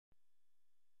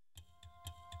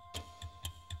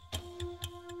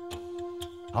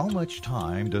How much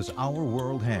time does our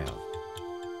world have?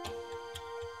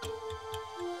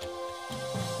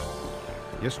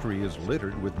 History is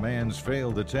littered with man's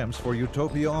failed attempts for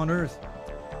utopia on Earth.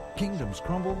 Kingdoms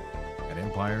crumble and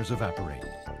empires evaporate.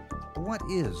 What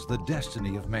is the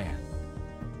destiny of man?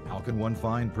 How can one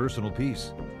find personal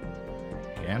peace?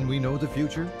 Can we know the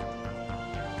future?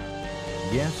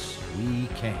 Yes, we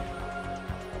can.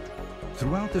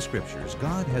 Throughout the Scriptures,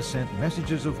 God has sent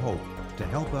messages of hope to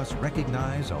help us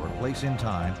recognize our place in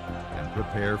time and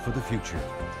prepare for the future.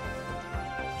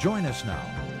 Join us now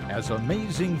as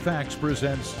Amazing Facts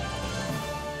presents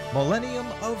Millennium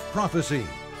of Prophecy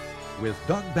with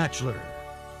Doug Batchelor.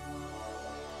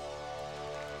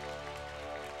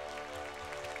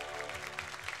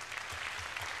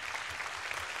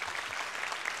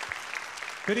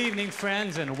 Good evening,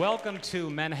 friends, and welcome to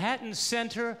Manhattan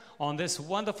Center on this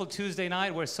wonderful Tuesday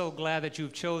night. We're so glad that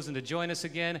you've chosen to join us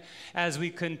again as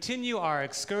we continue our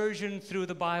excursion through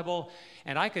the Bible.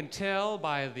 And I can tell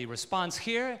by the response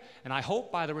here, and I hope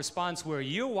by the response where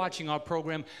you're watching our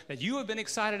program, that you have been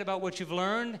excited about what you've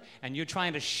learned, and you're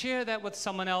trying to share that with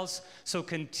someone else. So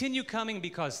continue coming,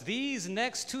 because these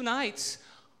next two nights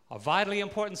are vitally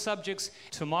important subjects.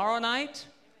 Tomorrow night,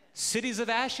 Cities of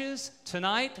Ashes.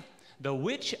 Tonight, The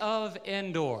Witch of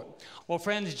Endor. Well,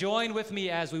 friends, join with me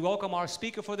as we welcome our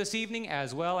speaker for this evening,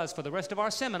 as well as for the rest of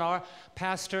our seminar,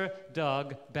 Pastor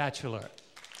Doug Batchelor.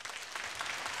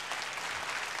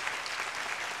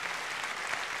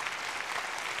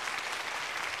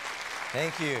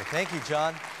 Thank you,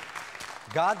 John.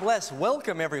 God bless.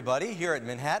 Welcome, everybody, here at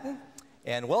Manhattan,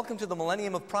 and welcome to the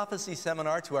Millennium of Prophecy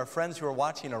seminar to our friends who are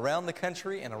watching around the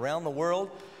country and around the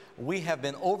world. We have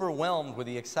been overwhelmed with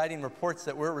the exciting reports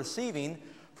that we're receiving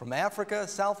from Africa,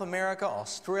 South America,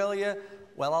 Australia.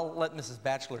 Well, I'll let Mrs.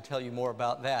 Batchelor tell you more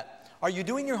about that. Are you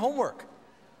doing your homework?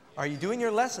 Are you doing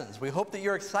your lessons? We hope that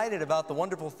you're excited about the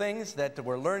wonderful things that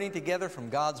we're learning together from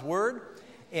God's Word.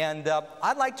 And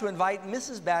I'd like to invite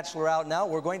Mrs. Batchelor out now.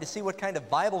 We're going to see what kind of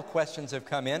Bible questions have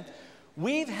come in.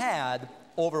 We've had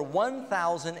over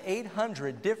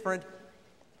 1,800 different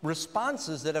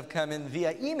responses that have come in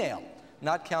via email,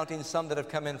 not counting some that have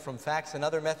come in from fax and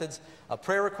other methods,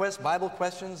 prayer requests, Bible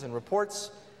questions, and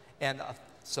reports, and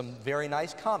some very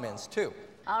nice comments, too.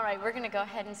 All right, we're going to go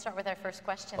ahead and start with our first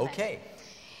question. Okay.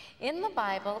 Then. In the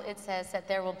Bible, it says that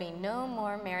there will be no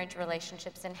more marriage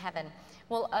relationships in heaven.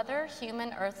 Will other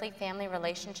human earthly family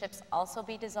relationships also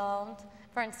be dissolved?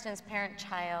 For instance,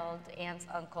 parent-child, aunts,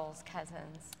 uncles,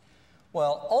 cousins.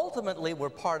 Well, ultimately,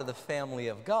 we're part of the family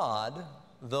of God,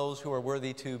 those who are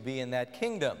worthy to be in that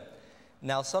kingdom.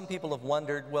 Now, some people have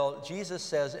wondered, well, Jesus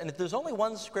says, and if there's only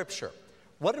one scripture,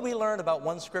 what did we learn about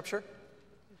one scripture?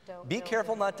 Be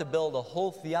careful not to build a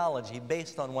whole theology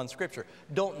based on one scripture.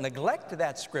 Don't neglect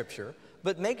that scripture,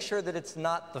 but make sure that it's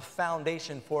not the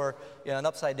foundation for an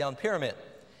upside-down pyramid.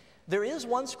 There is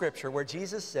one scripture where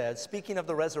Jesus said, speaking of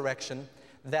the resurrection,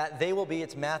 that they will be,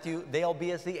 it's Matthew, they'll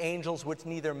be as the angels which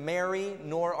neither marry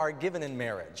nor are given in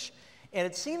marriage. And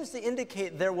it seems to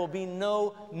indicate there will be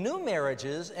no new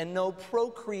marriages and no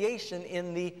procreation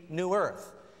in the new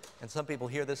earth. And some people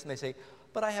hear this and they say,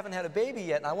 but I haven't had a baby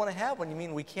yet and I want to have one. You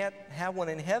mean we can't have one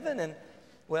in heaven? And,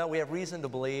 well, we have reason to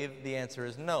believe the answer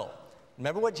is no.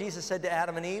 Remember what Jesus said to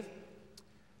Adam and Eve?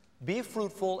 Be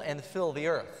fruitful and fill the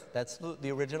earth. That's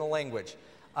the original language.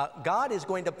 God is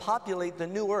going to populate the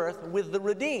new earth with the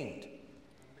redeemed.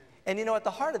 And you know, at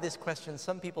the heart of this question,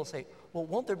 some people say, well,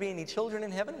 won't there be any children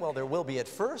in heaven? Well, there will be at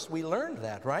first. We learned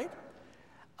that, right?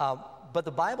 But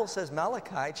the Bible says,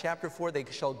 Malachi chapter 4, they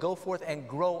shall go forth and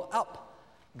grow up.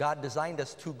 God designed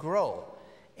us to grow.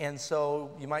 And so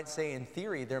you might say, in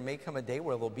theory, there may come a day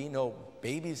where there'll be no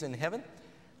babies in heaven.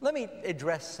 Let me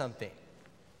address something.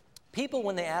 People,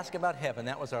 when they ask about heaven,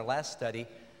 that was our last study,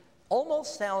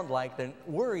 almost sound like they're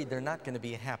worried they're not going to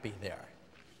be happy there.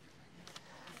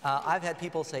 I've had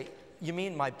people say, you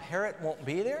mean my parrot won't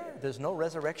be there? There's no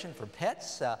resurrection for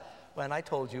pets? When I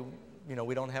told you,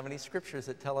 we don't have any scriptures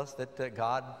that tell us that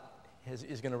God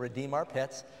is going to redeem our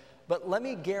pets. But let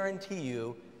me guarantee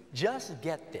you, just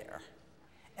get there.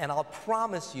 And I'll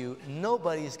promise you,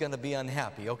 nobody's going to be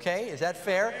unhappy, okay? Is that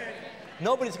fair?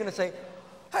 Nobody's going to say,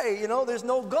 hey, there's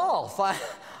no golf. I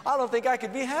don't think I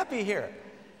could be happy here.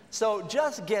 So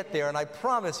just get there, and I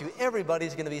promise you,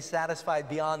 everybody's going to be satisfied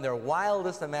beyond their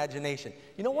wildest imagination.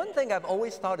 One thing I've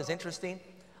always thought is interesting,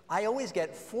 I always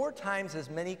get 4 times as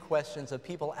many questions of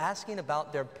people asking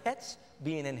about their pets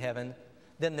being in heaven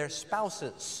than their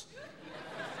spouses.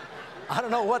 I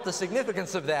don't know what the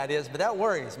significance of that is, but that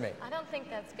worries me. I don't think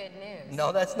that's good news.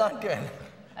 No, that's not good.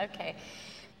 Okay.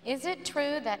 Is it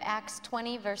true that Acts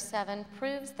 20, verse 7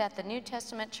 proves that the New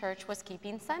Testament church was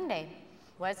keeping Sunday?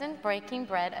 Wasn't breaking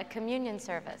bread a communion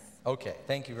service? Okay,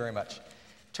 thank you very much.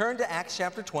 Turn to Acts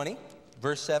chapter 20,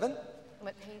 verse 7.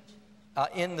 What page?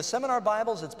 In the seminar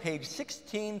Bibles, it's page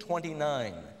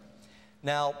 1629.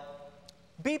 Now,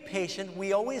 be patient.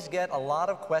 We always get a lot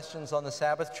of questions on the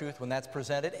Sabbath truth when that's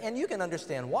presented, and you can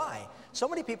understand why. So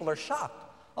many people are shocked.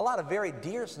 A lot of very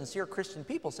dear, sincere Christian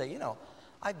people say, you know,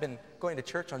 I've been going to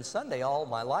church on Sunday all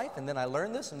my life, and then I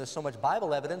learned this, and there's so much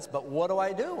Bible evidence, but what do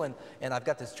I do? And I've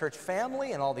got this church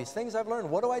family and all these things I've learned.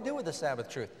 What do I do with the Sabbath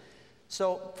truth?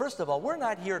 So, first of all, we're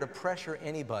not here to pressure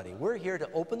anybody. We're here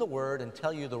to open the Word and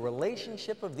tell you the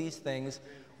relationship of these things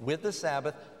with the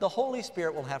Sabbath. The Holy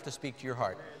Spirit will have to speak to your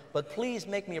heart. But please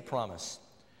make me a promise.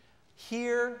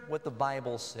 Hear what the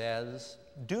Bible says.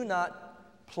 Do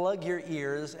not plug your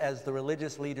ears as the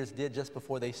religious leaders did just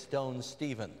before they stoned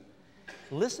Stephen.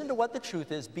 Listen to what the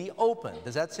truth is. Be open.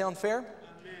 Does that sound fair?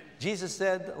 Amen. Jesus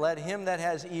said, let him that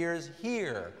has ears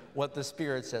hear what the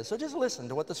Spirit says. So just listen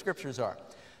to what the Scriptures are.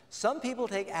 Some people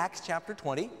take Acts chapter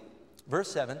 20, verse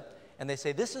 7, and they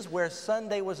say this is where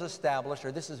Sunday was established,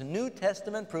 or this is New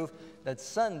Testament proof that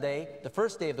Sunday, the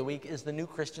first day of the week, is the new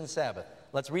Christian Sabbath.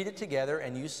 Let's read it together,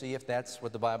 and you see if that's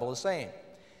what the Bible is saying.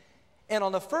 And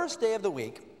on the first day of the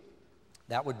week,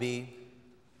 that would be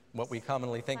what we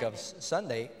commonly think of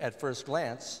Sunday at first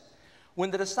glance,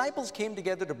 when the disciples came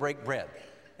together to break bread,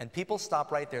 and people stop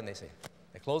right there and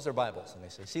they close their Bibles, and they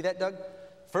say, see that, Doug?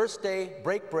 First day,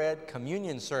 break bread,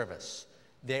 communion service.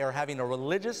 They are having a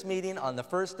religious meeting on the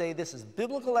first day. This is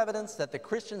biblical evidence that the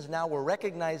Christians now were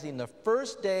recognizing the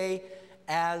first day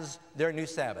as their new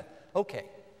Sabbath. Okay,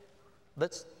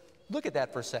 let's look at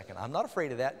that for a second. I'm not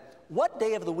afraid of that. What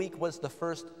day of the week was the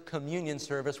first communion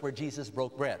service where Jesus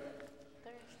broke bread?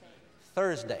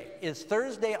 Thursday. Is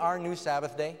Thursday our new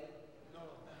Sabbath day? No.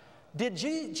 Did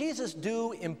Jesus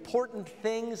do important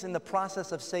things in the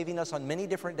process of saving us on many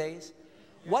different days?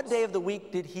 Yes. What day of the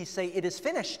week did he say it is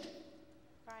finished?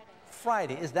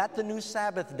 Friday. Is that the new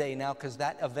Sabbath day now because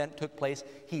that event took place?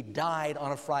 He died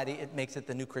on a Friday. It makes it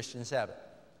the new Christian Sabbath.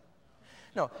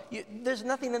 No, there's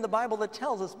nothing in the Bible that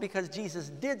tells us because Jesus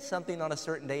did something on a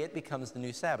certain day, it becomes the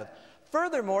new Sabbath.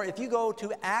 Furthermore, if you go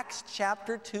to Acts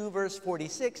chapter 2, verse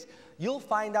 46, you'll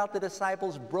find out the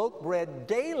disciples broke bread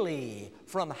daily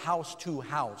from house to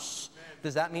house.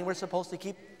 Does that mean we're supposed to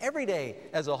keep every day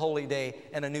as a holy day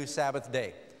and a new Sabbath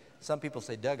day? Some people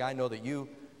say, Doug, I know that you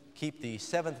keep the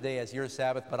seventh day as your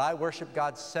Sabbath, but I worship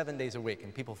God 7 days a week.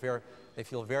 And people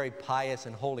feel very pious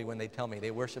and holy when they tell me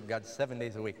they worship God 7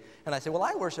 days a week. And I say, well,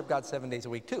 I worship God 7 days a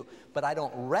week too, but I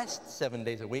don't rest 7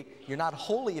 days a week. You're not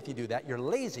holy if you do that. You're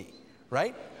lazy,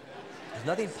 right? There's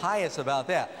nothing pious about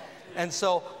that. And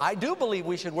so I do believe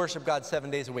we should worship God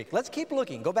 7 days a week. Let's keep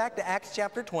looking. Go back to Acts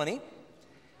chapter 20.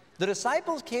 The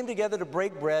disciples came together to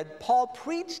break bread. Paul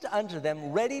preached unto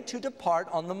them, ready to depart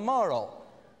on the morrow.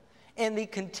 And he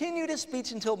continued his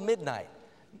speech until midnight.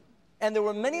 And there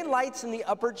were many lights in the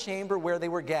upper chamber where they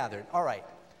were gathered. All right.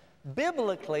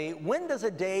 Biblically, when does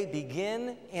a day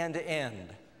begin and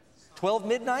end? 12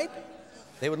 midnight?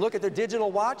 They would look at their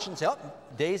digital watch and say, oh,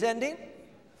 day's ending.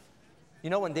 You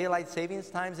know when daylight savings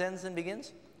time ends and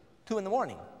begins? 2 in the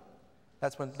morning.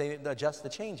 That's when they adjust the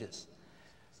changes.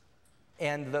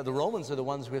 And the Romans are the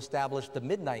ones who established the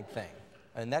midnight thing.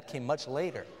 And that came much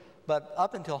later. But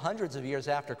up until hundreds of years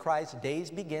after Christ, days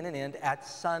begin and end at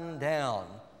sundown.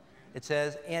 It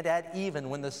says, and at even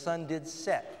when the sun did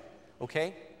set.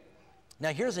 Okay?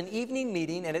 Now here's an evening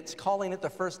meeting, and it's calling it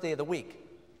the first day of the week.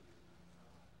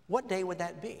 What day would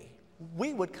that be?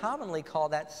 We would commonly call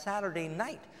that Saturday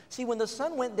night. See, when the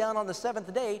sun went down on the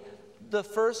seventh day, the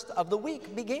first of the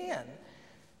week began.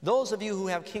 Those of you who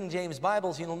have King James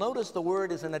Bibles, you'll notice the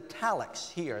word is in italics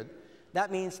here. That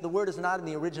means the word is not in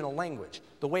the original language.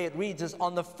 The way it reads is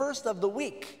on the first of the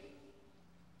week.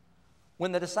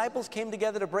 When the disciples came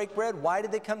together to break bread, why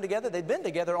did they come together? They'd been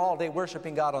together all day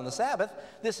worshiping God on the Sabbath.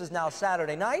 This is now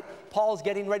Saturday night. Paul's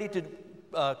getting ready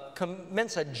to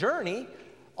commence a journey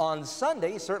on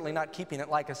Sunday, certainly not keeping it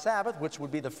like a Sabbath, which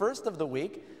would be the first of the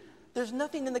week. There's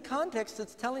nothing in the context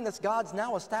that's telling us God's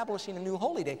now establishing a new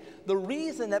holy day. The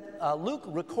reason that Luke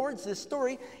records this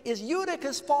story is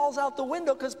Eutychus falls out the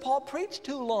window because Paul preached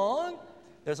too long.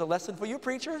 There's a lesson for you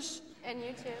preachers. And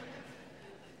you too.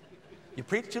 You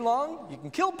preach too long, you can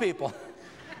kill people.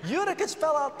 Eutychus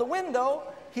fell out the window.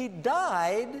 He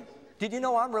died. Did you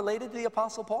know I'm related to the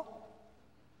Apostle Paul?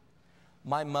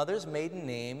 My mother's maiden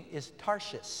name is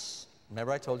Tarshish.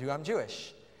 Remember I told you I'm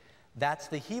Jewish. That's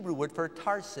the Hebrew word for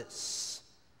Tarsus.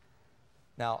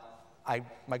 Now,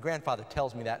 My grandfather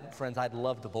tells me that, and friends, I'd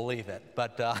love to believe it.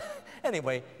 But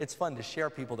anyway, it's fun to share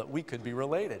people that we could be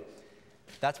related.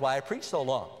 That's why I preached so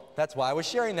long. That's why I was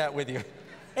sharing that with you.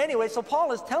 Anyway, so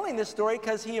Paul is telling this story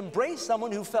because he embraced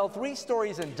someone who fell 3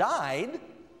 stories and died,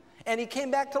 and he came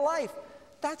back to life.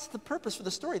 That's the purpose for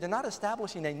the story. They're not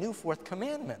establishing a new 4th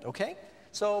commandment, okay?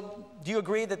 So do you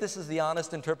agree that this is the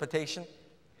honest interpretation?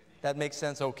 That makes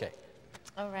sense? Okay.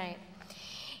 All right.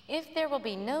 If there will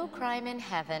be no crime in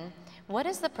heaven, what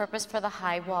is the purpose for the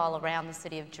high wall around the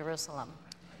city of Jerusalem?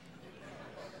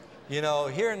 You know,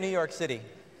 here in New York City,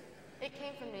 It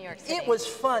came from New York City. it was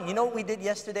fun. You know what we did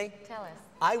yesterday? Tell us.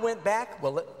 I went back,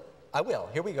 well, I will.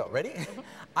 Here we go. Ready?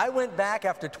 I went back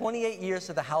after 28 years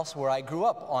to the house where I grew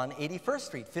up on 81st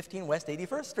Street, 15 West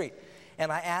 81st Street.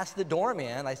 And I asked the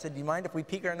doorman, I said, do you mind if we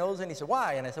peek our nose in? He said,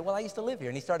 why? And I said, well, I used to live here.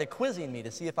 And he started quizzing me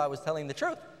to see if I was telling the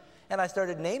truth. And I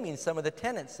started naming some of the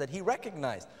tenants that he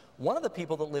recognized. One of the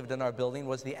people that lived in our building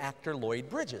was the actor Lloyd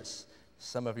Bridges.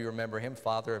 Some of you remember him,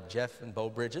 father of Jeff and Bo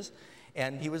Bridges.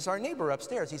 And he was our neighbor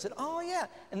upstairs. He said, oh, yeah.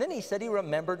 And then he said he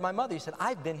remembered my mother. He said,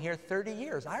 I've been here 30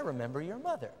 years. I remember your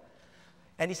mother.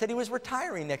 And he said he was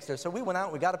retiring next there. So we went out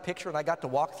and we got a picture, and I got to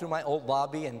walk through my old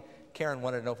lobby, and Karen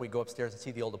wanted to know if we'd go upstairs and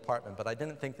see the old apartment, but I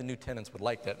didn't think the new tenants would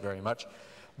like that very much.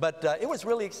 But it was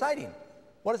really exciting.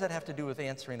 What does that have to do with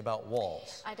answering about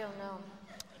walls? I don't know.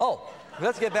 Oh,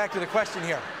 let's get back to the question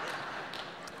here.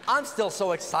 I'm still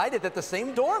so excited that the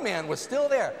same doorman was still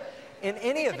there. In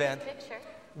any event,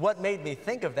 what made me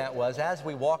think of that was, as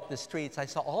we walked the streets, I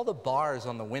saw all the bars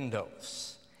on the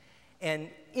windows. And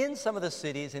in some of the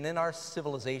cities and in our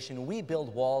civilization, we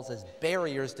build walls as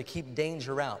barriers to keep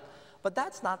danger out. But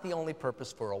that's not the only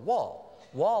purpose for a wall.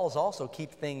 Walls also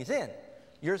keep things in.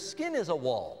 Your skin is a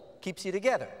wall, keeps you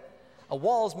together.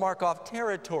 Walls mark off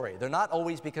territory. They're not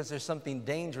always because there's something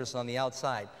dangerous on the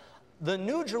outside. The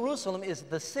New Jerusalem is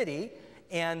the city,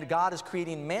 and God is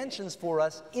creating mansions for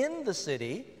us in the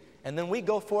city. And then we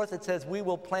go forth, it says we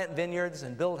will plant vineyards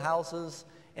and build houses.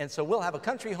 And so we'll have a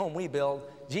country home we build.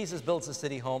 Jesus builds a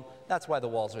city home. That's why the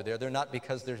walls are there. They're not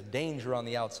because there's danger on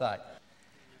the outside.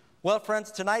 Well,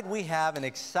 friends, tonight we have an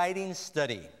exciting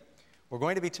study. We're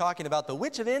going to be talking about the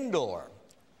Witch of Endor,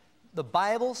 the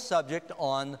Bible subject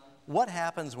on what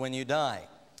happens when you die.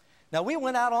 Now, we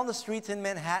went out on the streets in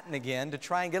Manhattan again to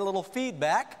try and get a little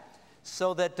feedback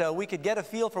so that we could get a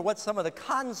feel for what some of the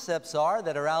concepts are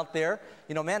that are out there.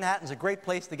 You know, Manhattan's a great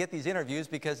place to get these interviews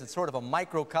because it's sort of a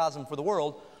microcosm for the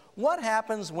world. What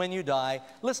happens when you die?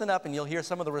 Listen up and you'll hear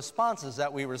some of the responses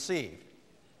that we received.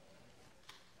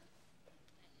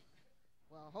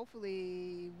 Well,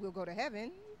 hopefully we'll go to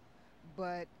heaven,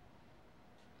 but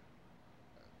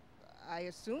I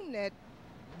assume that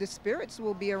the spirits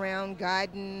will be around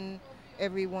guiding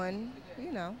everyone,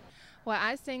 you know. Well,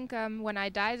 I think when I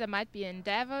die, there might be a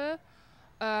devil,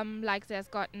 like there's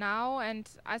God now, and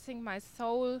I think my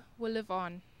soul will live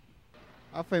on.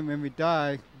 I think when we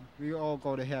die, we all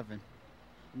go to heaven.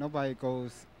 Nobody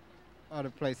goes other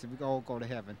places. We all go to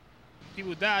heaven.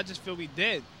 People die, I just feel we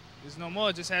dead. There's no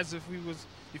more, just as if we was,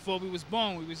 before we was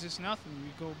born, we was just nothing.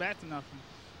 We go back to nothing.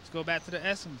 Just go back to the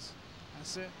essence.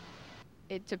 That's it.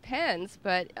 It depends,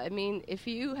 but I mean, if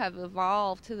you have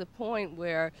evolved to the point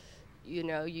where, you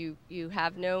know, you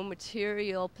have no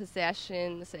material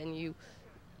possessions and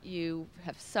you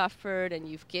have suffered and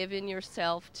you've given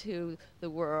yourself to the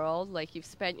world, like you've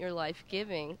spent your life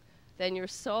giving, then your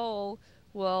soul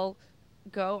will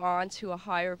go on to a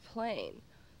higher plane.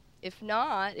 If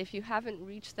not, if you haven't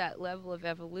reached that level of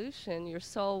evolution, your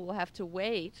soul will have to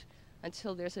wait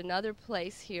until there's another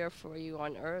place here for you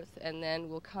on earth, and then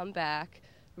we'll come back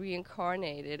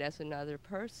reincarnated as another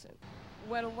person.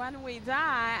 Well, when we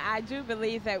die, I do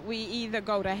believe that we either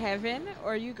go to heaven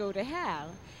or you go to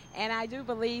hell. And I do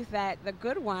believe that the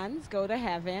good ones go to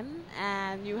heaven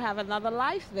and you have another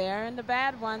life there, and the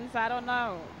bad ones, I don't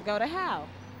know, go to hell.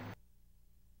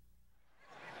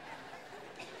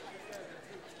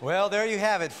 Well, there you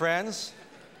have it, friends.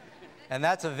 And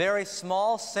that's a very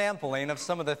small sampling of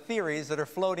some of the theories that are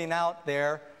floating out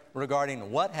there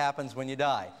regarding what happens when you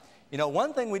die. You know,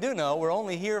 one thing we do know, we're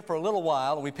only here for a little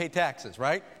while and we pay taxes,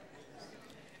 right?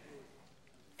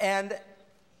 And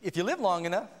if you live long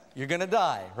enough, you're going to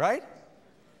die, right?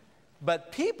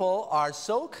 But people are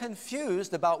so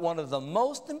confused about one of the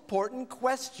most important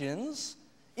questions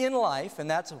in life,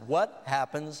 and that's what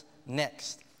happens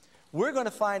next. We're going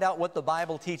to find out what the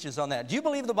Bible teaches on that. Do you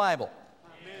believe the Bible?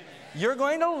 You're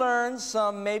going to learn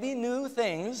some maybe new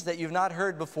things that you've not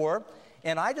heard before,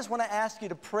 and I just want to ask you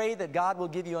to pray that God will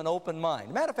give you an open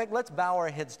mind. Matter of fact, let's bow our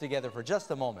heads together for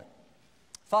just a moment.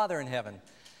 Father in heaven,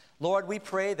 Lord, we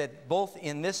pray that both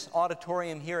in this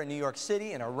auditorium here in New York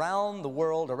City and around the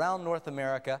world, around North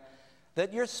America,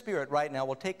 that your Spirit right now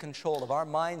will take control of our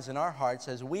minds and our hearts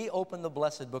as we open the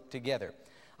blessed book together.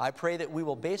 I pray that we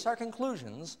will base our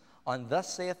conclusions on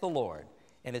thus saith the Lord,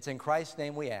 and it's in Christ's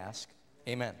name we ask.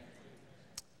 Amen.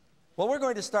 Well, we're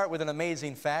going to start with an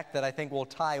amazing fact that I think will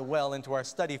tie well into our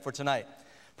study for tonight.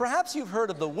 Perhaps you've heard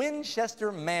of the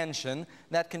Winchester Mansion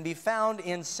that can be found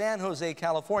in San Jose,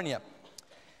 California.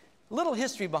 Little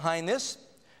history behind this.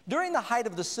 During the height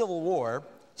of the Civil War,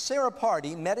 Sarah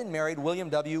Pardee met and married William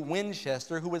W.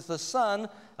 Winchester, who was the son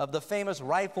of the famous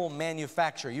rifle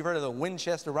manufacturer. You've heard of the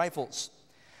Winchester rifles.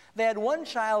 They had one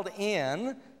child,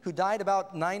 Anne, who died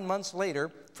about 9 months later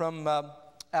from,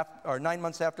 9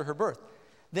 months after her birth.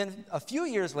 Then a few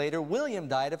years later, William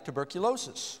died of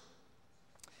tuberculosis.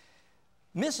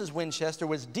 Mrs. Winchester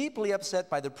was deeply upset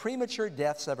by the premature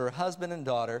deaths of her husband and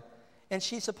daughter, and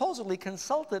she supposedly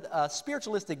consulted a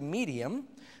spiritualistic medium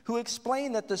who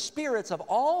explained that the spirits of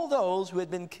all those who had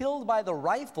been killed by the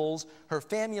rifles her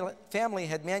family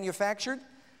had manufactured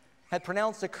had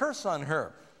pronounced a curse on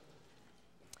her.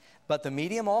 But the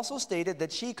medium also stated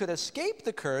that she could escape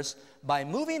the curse by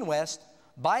moving west,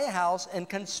 buy a house, and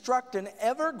construct an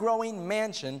ever-growing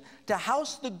mansion to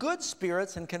house the good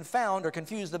spirits and confound or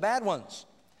confuse the bad ones.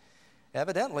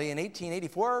 Evidently, in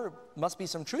 1884, must be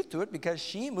some truth to it, because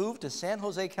she moved to San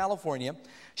Jose, California.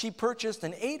 She purchased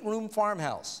an 8-room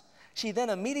farmhouse. She then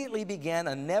immediately began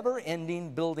a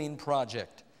never-ending building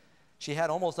project. She had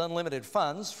almost unlimited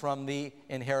funds from the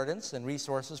inheritance and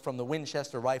resources from the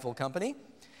Winchester Rifle Company.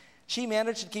 She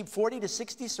managed to keep 40 to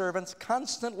 60 servants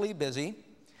constantly busy.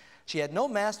 She had no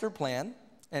master plan,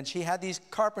 and she had these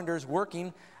carpenters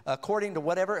working according to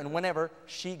whatever and whenever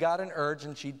she got an urge,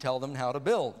 and she'd tell them how to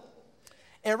build.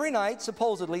 Every night,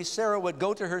 supposedly, Sarah would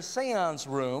go to her seance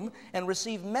room and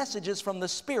receive messages from the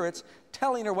spirits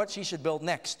telling her what she should build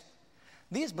next.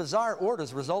 These bizarre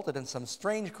orders resulted in some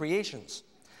strange creations,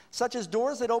 such as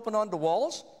doors that open onto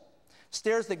walls,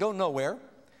 stairs that go nowhere,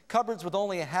 cupboards with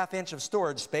only a half-inch of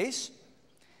storage space,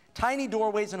 tiny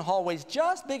doorways and hallways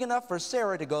just big enough for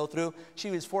Sarah to go through.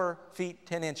 She was 4 feet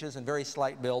 10 inches and very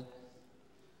slight build.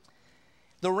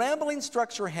 The rambling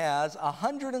structure has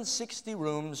 160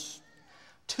 rooms,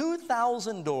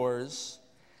 2,000 doors,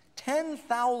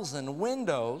 10,000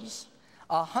 windows,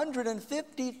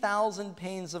 150,000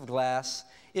 panes of glass.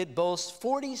 It boasts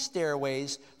 40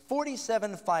 stairways,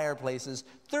 47 fireplaces,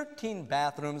 13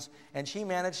 bathrooms, and she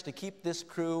managed to keep this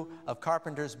crew of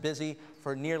carpenters busy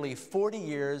for nearly 40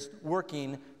 years,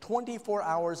 working 24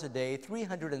 hours a day,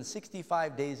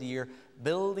 365 days a year,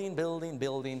 building, building,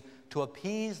 building, to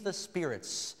appease the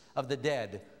spirits of the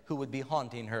dead who would be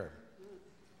haunting her.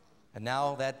 And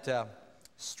now that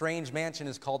strange mansion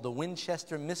is called the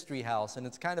Winchester Mystery House, and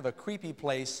it's kind of a creepy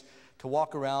place to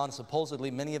walk around. Supposedly,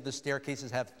 many of the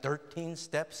staircases have 13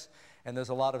 steps, and there's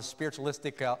a lot of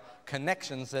spiritualistic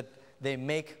connections that they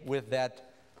make with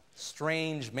that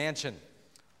strange mansion,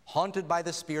 haunted by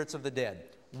the spirits of the dead.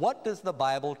 What does the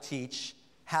Bible teach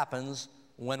happens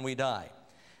when we die?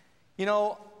 You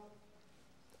know,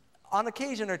 on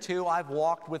occasion or two, I've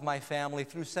walked with my family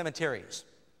through cemeteries.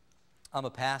 I'm a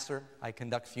pastor. I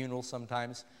conduct funerals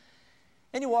sometimes.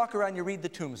 And you walk around, you read the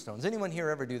tombstones. Anyone here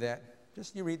ever do that?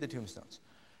 Just you read the tombstones.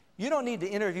 You don't need to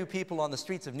interview people on the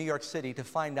streets of New York City to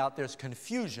find out there's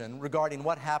confusion regarding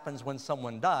what happens when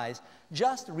someone dies.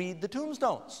 Just read the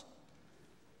tombstones.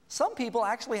 Some people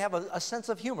actually have a sense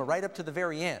of humor right up to the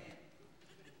very end.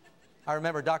 I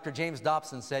remember Dr. James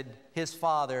Dobson said his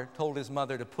father told his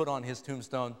mother to put on his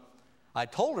tombstone, "I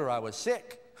told her I was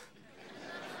sick."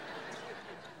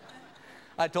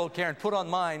 I told Karen, "Put on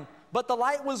mine, but the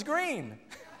light was green."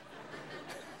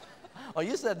 Oh,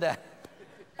 you said that.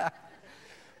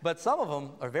 But some of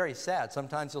them are very sad.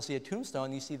 Sometimes you'll see a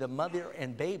tombstone, you see the mother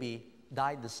and baby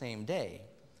died the same day.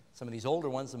 Some of these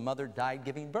older ones, the mother died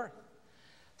giving birth.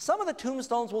 Some of the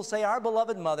tombstones will say, "Our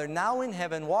beloved mother, now in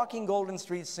heaven, walking golden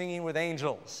streets, singing with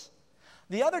angels."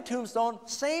 The other tombstone,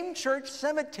 same church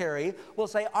cemetery, will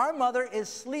say, "Our mother is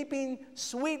sleeping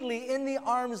sweetly in the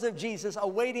arms of Jesus,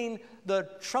 awaiting the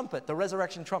trumpet, the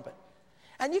resurrection trumpet."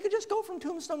 And you could just go from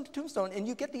tombstone to tombstone, and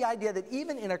you get the idea that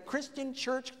even in a Christian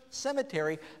church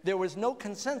cemetery, there was no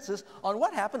consensus on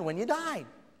what happened when you died.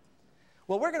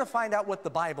 Well, we're going to find out what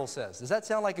the Bible says. Does that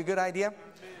sound like a good idea?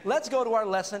 Let's go to our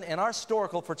lesson and our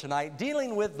historical for tonight,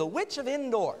 dealing with the Witch of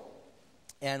Endor.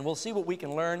 And we'll see what we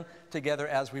can learn together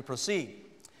as we proceed.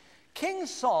 King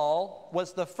Saul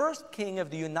was the first king of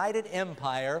the United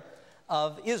Empire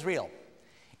of Israel,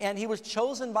 and he was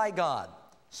chosen by God.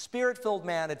 Spirit-filled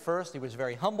man at first. He was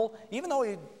very humble, even though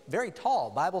he was very tall.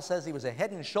 The Bible says he was a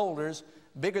head and shoulders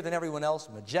bigger than everyone else,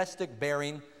 majestic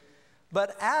bearing.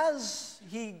 But as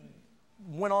he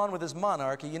went on with his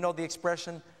monarchy, you know the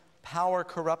expression, power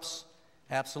corrupts,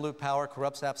 absolute power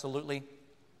corrupts absolutely.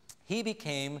 He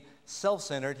became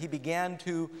self-centered. He began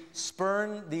to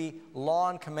spurn the law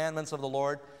and commandments of the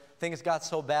Lord. Things got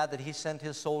so bad that he sent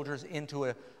his soldiers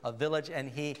into a village and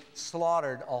he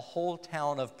slaughtered a whole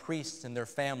town of priests and their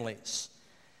families.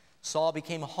 Saul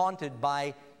became haunted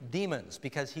by demons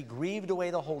because he grieved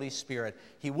away the Holy Spirit.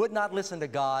 He would not listen to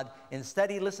God. Instead,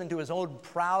 he listened to his own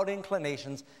proud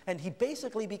inclinations, and he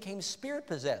basically became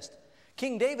spirit-possessed.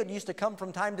 King David used to come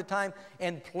from time to time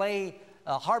and play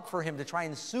a harp for him to try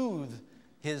and soothe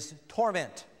his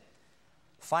torment.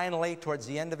 Finally, towards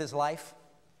the end of his life,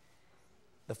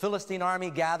 the Philistine army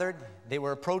gathered. They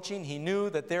were approaching. He knew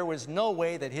that there was no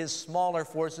way that his smaller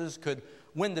forces could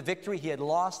win the victory. He had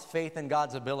lost faith in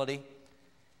God's ability.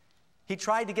 He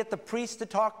tried to get the priests to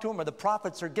talk to him or the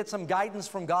prophets or get some guidance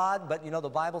from God, but you know the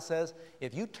Bible says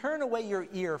if you turn away your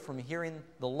ear from hearing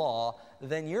the law,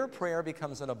 then your prayer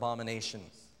becomes an abomination.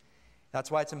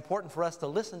 That's why it's important for us to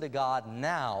listen to God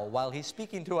now while he's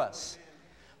speaking to us.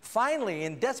 Finally,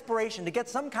 in desperation to get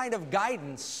some kind of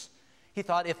guidance, he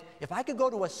thought, if I could go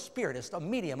to a spiritist, a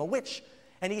medium, a witch,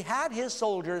 and he had his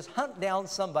soldiers hunt down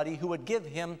somebody who would give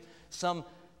him some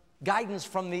guidance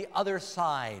from the other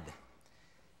side.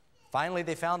 Finally,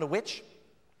 they found a witch.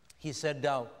 He said,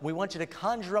 we want you to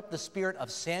conjure up the spirit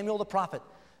of Samuel the prophet,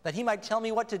 that he might tell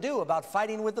me what to do about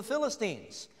fighting with the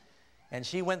Philistines. And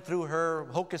she went through her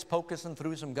hocus pocus and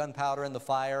threw some gunpowder in the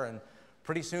fire, and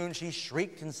pretty soon she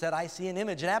shrieked and said, I see an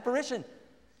image, an apparition.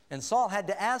 And Saul had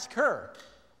to ask her,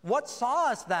 what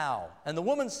sawest thou? And the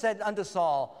woman said unto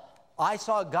Saul, I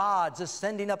saw gods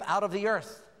ascending up out of the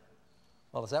earth.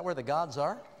 Well, is that where the gods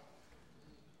are?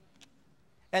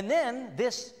 And then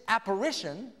this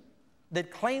apparition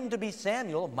that claimed to be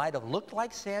Samuel, might have looked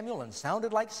like Samuel and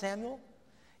sounded like Samuel,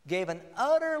 gave an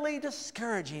utterly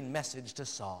discouraging message to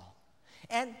Saul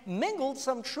and mingled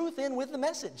some truth in with the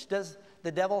message. Does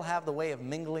the devil have the way of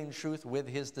mingling truth with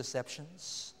his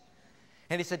deceptions?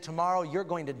 And he said, tomorrow you're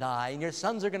going to die, and your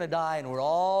sons are going to die, and we're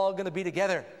all going to be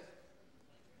together.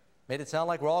 Made it sound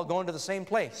like we're all going to the same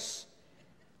place.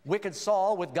 Wicked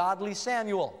Saul with godly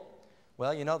Samuel.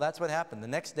 Well, you know, that's what happened. The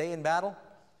next day in battle,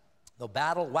 the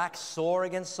battle waxed sore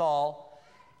against Saul,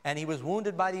 and he was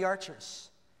wounded by the archers.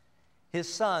 His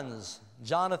sons,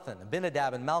 Jonathan,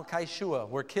 Abinadab, and Malchishua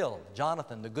were killed.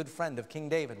 Jonathan, the good friend of King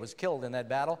David, was killed in that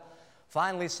battle.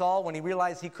 Finally, Saul, when he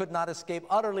realized he could not escape,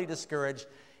 utterly discouraged,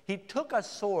 he took a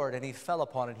sword and he fell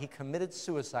upon it. He committed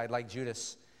suicide like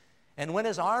Judas. And when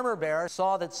his armor-bearer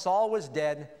saw that Saul was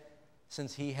dead,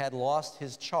 since he had lost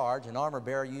his charge, an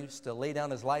armor-bearer used to lay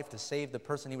down his life to save the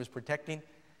person he was protecting,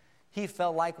 he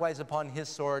fell likewise upon his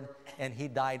sword, and he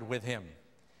died with him.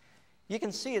 You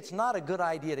can see it's not a good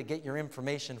idea to get your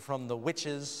information from the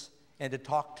witches and to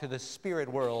talk to the spirit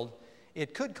world.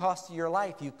 It could cost you your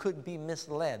life. You could be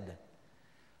misled.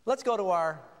 Let's go to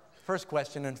our first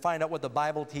question and find out what the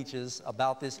Bible teaches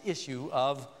about this issue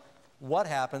of what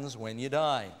happens when you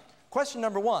die. Question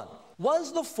number one.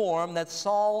 Was the form that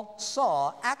Saul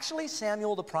saw actually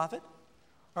Samuel the prophet,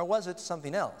 or was it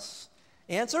something else?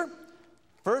 Answer,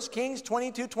 1 Kings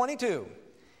 22:22.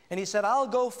 And he said, I'll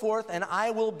go forth and I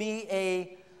will be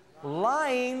a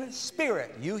lying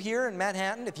spirit. You here in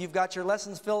Manhattan, if you've got your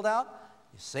lessons filled out,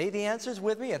 you say the answers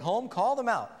with me at home, call them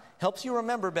out. Helps you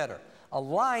remember better. A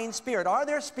lying spirit. Are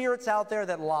there spirits out there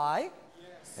that lie?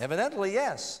 Yes. Evidently,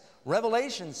 yes.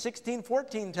 Revelation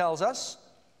 16:14 tells us,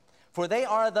 for they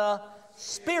are the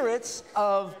spirits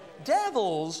of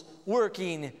devils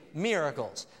working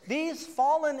miracles. These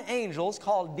fallen angels,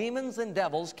 called demons and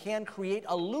devils, can create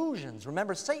illusions.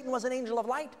 Remember, Satan was an angel of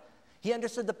light. He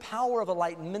understood the power of a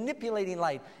light, manipulating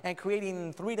light, and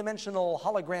creating three-dimensional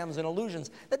holograms and illusions.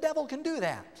 The devil can do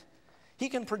that. He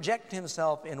can project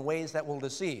himself in ways that will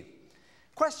deceive.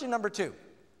 Question number two.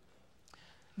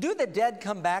 Do the dead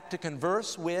come back to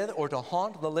converse with or to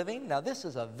haunt the living? Now, this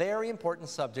is a very important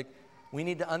subject. We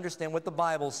need to understand what the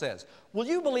Bible says. Will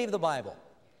you believe the Bible?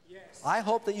 Yes. I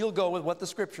hope that you'll go with what the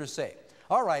Scriptures say.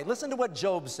 All right, listen to what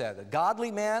Job said. A godly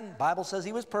man, Bible says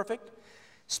he was perfect.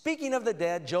 Speaking of the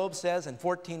dead, Job says in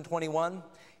 14:21,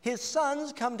 his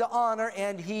sons come to honor,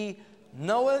 and he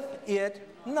knoweth it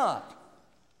not.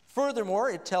 Furthermore,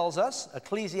 it tells us,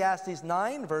 Ecclesiastes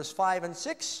 9, verse 5 and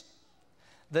 6,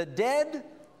 the dead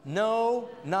know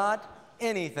not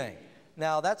anything.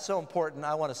 Now, that's so important,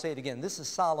 I want to say it again. This is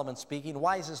Solomon speaking,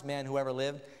 wisest man who ever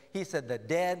lived. He said, the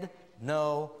dead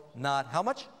know not, how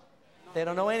much? They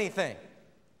don't know anything.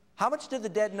 How much did the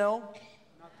dead know?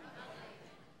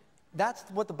 That's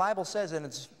what the Bible says, and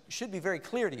it should be very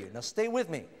clear to you. Now stay with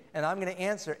me, and I'm going to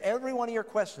answer every one of your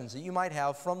questions that you might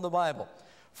have from the Bible.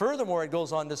 Furthermore, it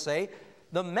goes on to say,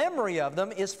 the memory of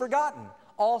them is forgotten.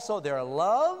 Also, their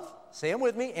love, say them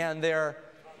with me, and their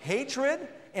hatred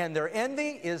and their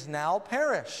envy is now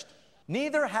perished.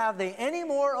 Neither have they any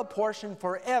more a portion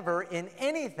forever in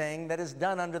anything that is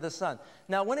done under the sun.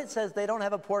 Now, when it says they don't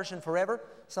have a portion forever,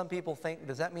 some people think,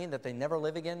 does that mean that they never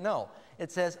live again? No.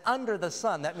 It says under the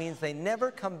sun. That means they never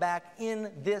come back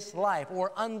in this life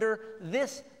or under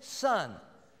this sun.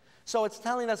 So it's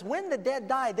telling us when the dead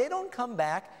die, they don't come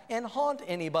back and haunt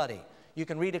anybody. You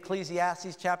can read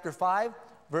Ecclesiastes chapter 5,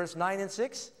 verse 9 and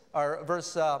 6, or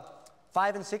verse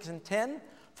 5 and 6 and 10.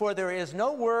 For there is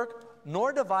no work,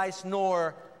 nor device,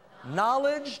 nor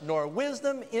knowledge, nor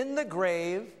wisdom in the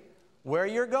grave where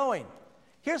you're going.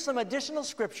 Here's some additional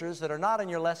scriptures that are not in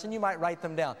your lesson. You might write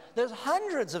them down. There's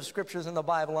hundreds of scriptures in the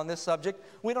Bible on this subject.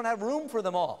 We don't have room for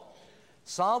them all.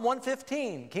 Psalm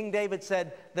 115, King David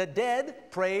said, the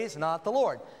dead praise not the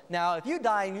Lord. Now, if you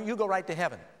die, you go right to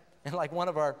heaven. And like one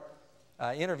of our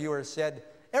interviewers said,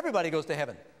 everybody goes to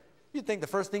heaven. You'd think the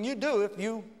first thing you'd do if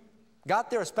you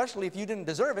got there, especially if you didn't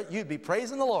deserve it, you'd be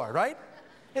praising the Lord, right?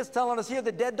 It's telling us here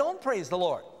the dead don't praise the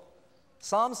Lord.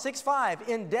 Psalm 6:5,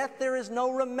 in death there is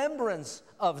no remembrance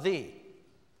of thee.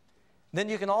 Then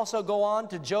you can also go on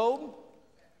to Job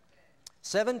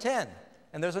 7:10,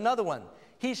 and there's another one.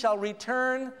 He shall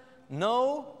return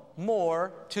no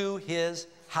more to his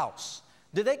house.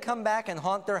 Do they come back and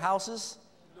haunt their houses?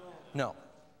 No.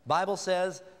 Bible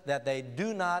says that they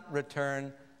do not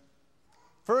return.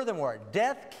 Furthermore,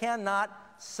 death cannot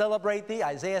celebrate thee.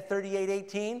 Isaiah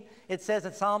 38:18. It says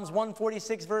in Psalms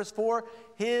 146, verse 4,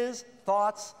 his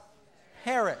thoughts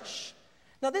perish.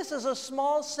 Now, this is a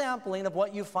small sampling of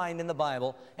what you find in the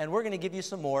Bible, and we're going to give you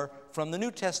some more from the New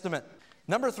Testament.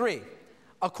 Number 3,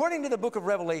 according to the book of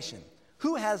Revelation,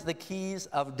 who has the keys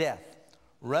of death?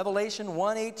 Revelation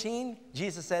 1:18,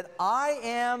 Jesus said, I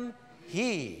am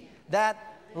he that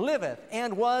liveth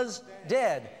and was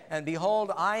dead, and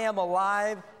behold, I am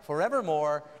alive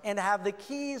forevermore, and have the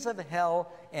keys of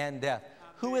hell and death.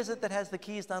 Who is it that has the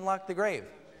keys to unlock the grave?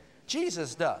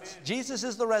 Jesus does. Jesus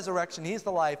is the resurrection. He's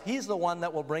the life. He's the one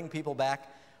that will bring people back.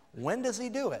 When does he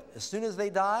do it? As soon as they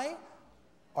die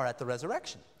or at the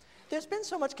resurrection? There's been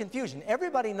so much confusion.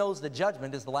 Everybody knows the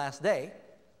judgment is the last day,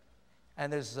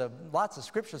 and there's lots of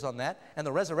scriptures on that, and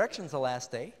the resurrection's the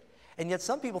last day. And yet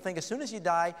some people think as soon as you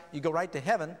die, you go right to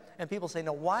heaven. And people say,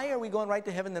 now why are we going right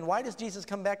to heaven? Then why does Jesus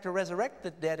come back to resurrect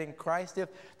the dead in Christ if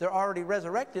they're already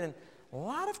resurrected? And a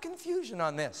lot of confusion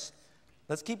on this.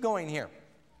 Let's keep going here.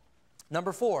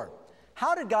 Number 4,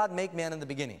 how did God make man in the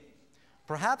beginning?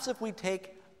 Perhaps if we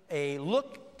take a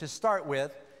look to start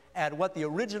with at what the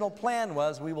original plan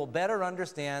was, we will better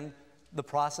understand the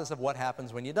process of what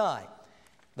happens when you die.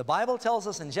 The Bible tells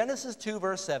us in Genesis 2,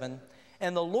 verse 7,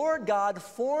 and the Lord God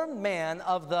formed man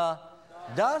of the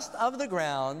dust of the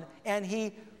ground, and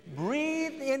he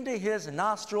breathed into his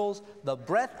nostrils the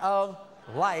breath of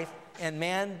life, and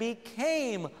man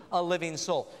became a living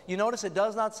soul. You notice it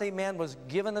does not say man was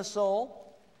given a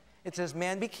soul. It says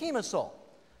man became a soul.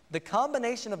 The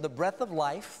combination of the breath of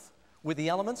life with the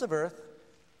elements of earth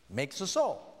makes a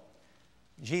soul.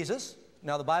 Jesus,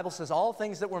 now the Bible says all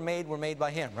things that were made by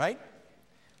him, right?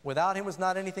 Without him was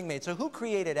not anything made. So who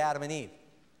created Adam and Eve?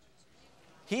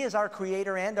 He is our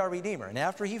creator and our redeemer. And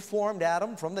after he formed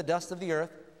Adam from the dust of the earth,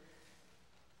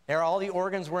 all the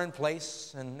organs were in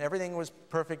place and everything was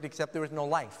perfect except there was no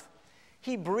life.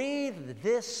 He breathed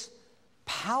this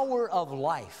power of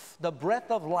life, the breath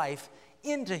of life,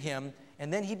 into him,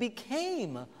 and then he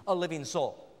became a living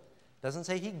soul. Doesn't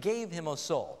say he gave him a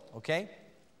soul, okay?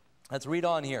 Let's read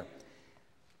on here.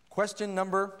 Question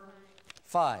number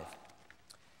 5.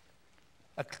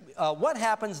 What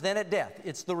happens then at death?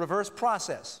 It's the reverse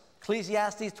process.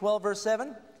 Ecclesiastes 12, verse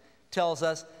 7 tells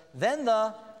us, then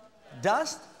the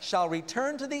dust shall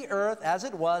return to the earth as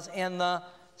it was, and the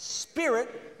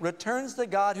spirit returns to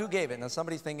God who gave it. Now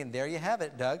somebody's thinking, there you have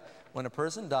it, Doug. When a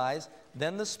person dies,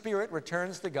 then the spirit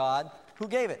returns to God who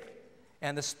gave it.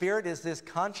 And the spirit is this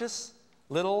conscious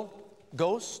little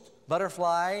ghost,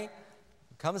 butterfly,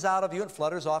 comes out of you and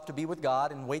flutters off to be with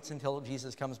God and waits until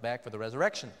Jesus comes back for the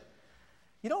resurrection.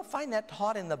 You don't find that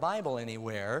taught in the Bible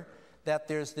anywhere, that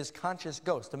there's this conscious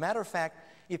ghost. As a matter of fact,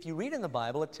 if you read in the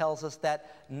Bible, it tells us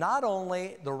that not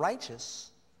only the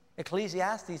righteous,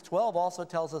 Ecclesiastes 12 also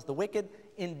tells us the wicked,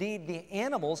 indeed the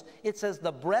animals. It says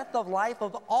the breath of life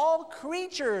of all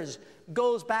creatures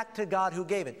goes back to God who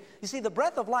gave it. You see, the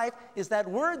breath of life is that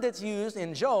word that's used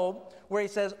in Job where he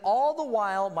says, all the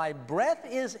while my breath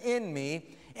is in me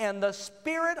and the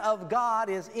Spirit of God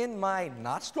is in my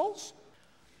nostrils.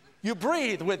 You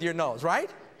breathe with your nose,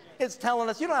 right? It's telling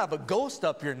us you don't have a ghost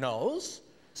up your nose.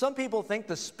 Some people think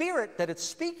the spirit that it's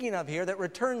speaking of here that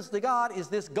returns to God is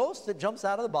this ghost that jumps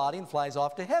out of the body and flies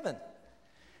off to heaven.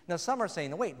 Now some are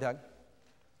saying, wait, Doug,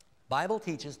 Bible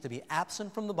teaches to be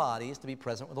absent from the body is to be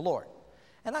present with the Lord.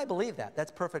 And I believe that.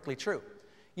 That's perfectly true.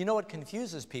 You know what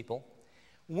confuses people?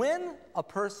 When a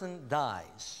person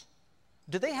dies,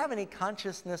 do they have any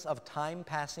consciousness of time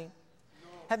passing? No.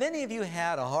 Have any of you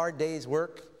had a hard day's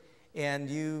work and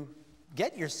you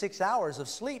get your 6 hours of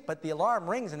sleep, but the alarm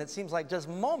rings and it seems like just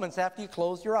moments after you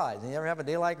close your eyes? You ever have a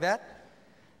day like that?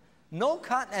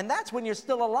 And that's when you're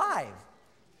still alive,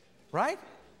 right?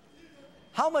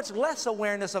 How much less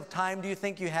awareness of time do you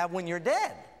think you have when you're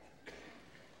dead?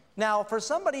 Now, for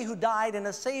somebody who died in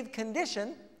a saved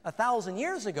condition 1,000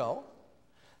 years ago,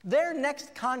 their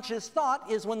next conscious thought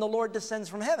is when the Lord descends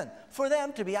from heaven. For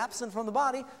them to be absent from the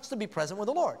body is to be present with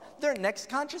the Lord. Their next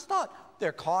conscious thought.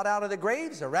 They're caught out of the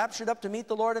graves, they're raptured up to meet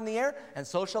the Lord in the air, and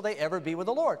so shall they ever be with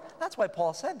the Lord. That's why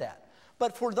Paul said that.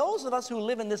 But for those of us who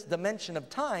live in this dimension of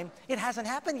time, it hasn't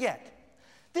happened yet.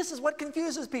 This is what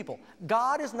confuses people.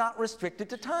 God is not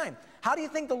restricted to time. How do you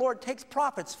think the Lord takes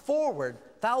prophets forward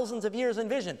thousands of years in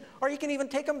vision? Or he can even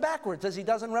take them backwards as he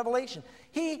does in Revelation.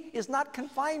 He is not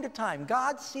confined to time.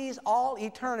 God sees all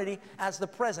eternity as the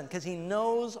present because he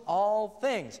knows all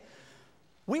things.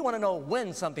 We want to know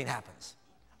when something happens.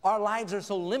 Our lives are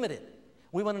so limited.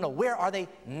 We want to know, where are they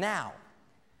now?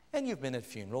 And you've been at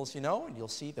funerals, you know, and you'll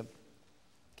see the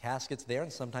caskets there,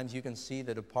 and sometimes you can see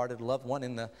the departed loved one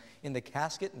in the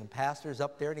casket, and the pastor's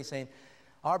up there, and he's saying,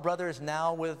 our brother is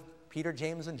now with Peter,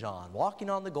 James, and John, walking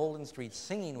on the golden streets,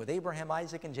 singing with Abraham,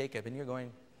 Isaac, and Jacob. And you're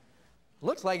going,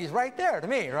 looks like he's right there to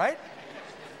me, right?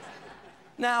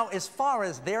 Now, as far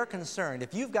as they're concerned,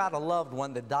 if you've got a loved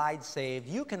one that died saved,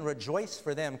 you can rejoice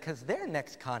for them because their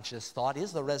next conscious thought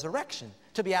is the resurrection.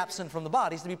 To be absent from the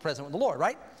body is to be present with the Lord,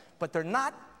 right? But they're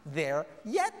not there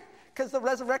yet because the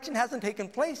resurrection hasn't taken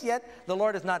place yet. The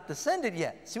Lord has not descended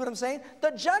yet. See what I'm saying?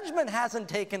 The judgment hasn't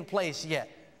taken place yet.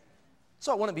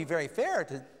 So it wouldn't be very fair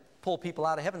to pull people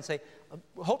out of heaven and say,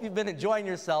 hope you've been enjoying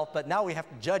yourself, but now we have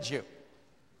to judge you.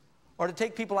 Or to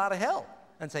take people out of hell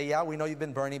and say, yeah, we know you've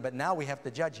been burning, but now we have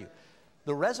to judge you.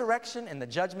 The resurrection and the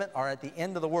judgment are at the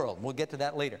end of the world. We'll get to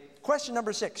that later. Question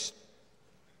number 6.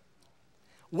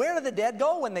 Where do the dead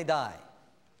go when they die?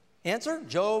 Answer,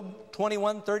 Job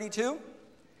 21:32.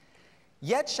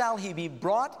 Yet shall he be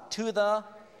brought to the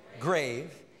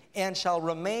grave and shall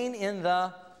remain in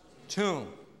the tomb.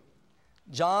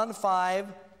 John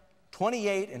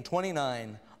 5:28 and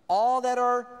 29. All that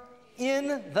are in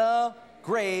the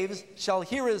graves shall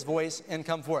hear his voice and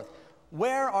come forth.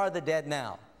 Where are the dead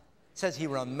now? It says he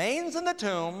remains in the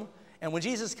tomb, and when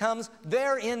Jesus comes,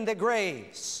 they're in the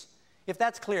graves. If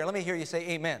that's clear, let me hear you say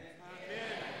amen. Amen.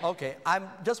 Okay, I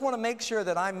just want to make sure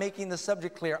that I'm making the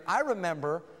subject clear. I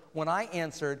remember when I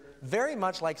answered very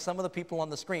much like some of the people on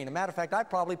the screen. As a matter of fact, I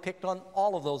probably picked on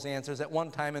all of those answers at one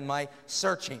time in my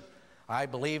searching. I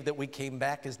believed that we came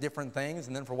back as different things,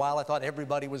 and then for a while I thought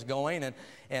everybody was going,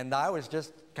 and I was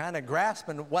just kind of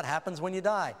grasping what happens when you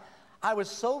die. I was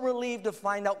so relieved to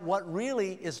find out what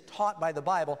really is taught by the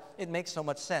Bible. It makes so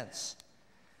much sense.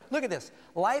 Look at this.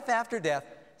 Life after death.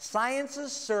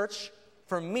 Science's search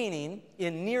for meaning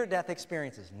in near-death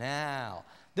experiences. Now,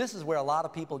 this is where a lot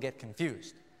of people get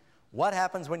confused. What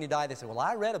happens when you die? They say, well,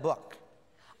 I read a book.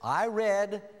 I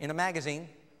read in a magazine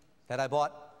that I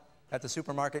bought at the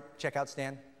supermarket checkout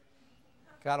stand.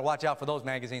 Got to watch out for those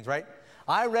magazines, right?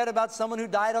 I read about someone who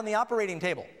died on the operating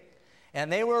table. And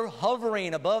they were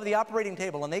hovering above the operating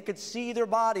table, and they could see their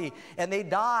body, and they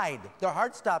died. Their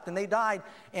heart stopped, and they died,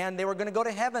 and they were going to go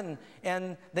to heaven.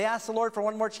 And they asked the Lord for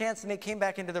one more chance, and they came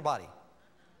back into their body.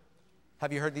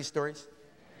 Have you heard these stories?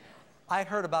 I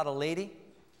heard about a lady,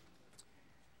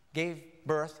 gave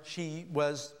birth. She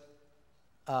was,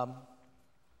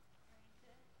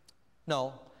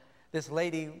 this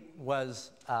lady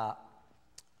was,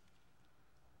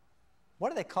 what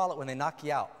do they call it when they knock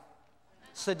you out?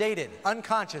 Sedated,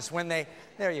 unconscious when they,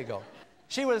 there you go.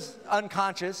 She was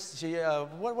unconscious. She,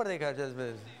 what do they call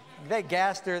it? They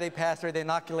gassed her, they passed her, they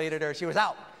inoculated her. She was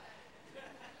out.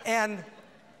 And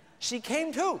she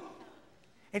came to.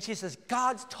 And she says,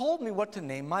 God's told me what to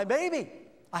name my baby.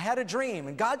 I had a dream,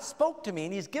 and God spoke to me,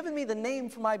 and he's given me the name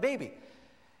for my baby.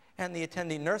 And the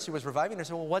attending nurse who was reviving her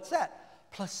said, well, what's that?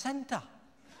 placenta.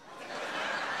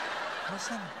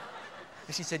 Placenta.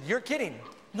 And she said, you're kidding.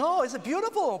 No, it's a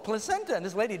beautiful placenta. And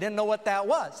this lady didn't know what that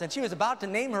was. And she was about to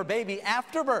name her baby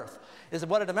after birth, is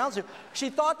what it amounts to. She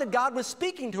thought that God was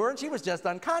speaking to her, and she was just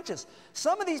unconscious.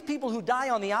 Some of these people who die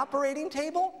on the operating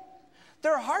table,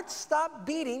 their hearts stop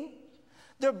beating.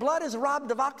 Their blood is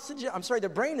robbed of oxygen. I'm sorry, their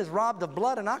brain is robbed of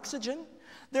blood and oxygen.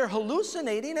 They're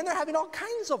hallucinating, and they're having all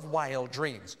kinds of wild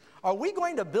dreams. Are we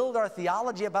going to build our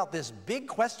theology about this big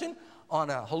question on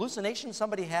a hallucination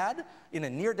somebody had in a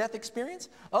near-death experience?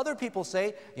 Other people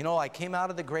say, you know, I came out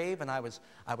of the grave and I was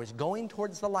going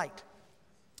towards the light.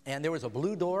 And there was a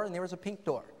blue door and there was a pink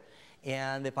door.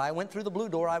 And if I went through the blue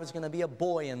door, I was going to be a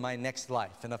boy in my next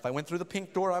life. And if I went through the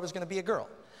pink door, I was going to be a girl.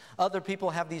 Other people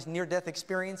have these near-death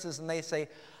experiences and they say,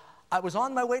 I was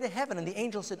on my way to heaven and the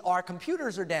angel said, our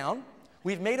computers are down.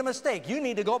 We've made a mistake. You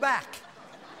need to go back.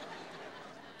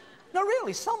 No,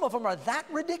 really, some of them are that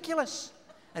ridiculous.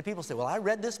 And people say, well, I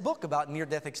read this book about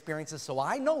near-death experiences, so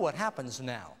I know what happens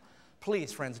now.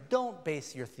 Please, friends, don't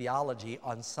base your theology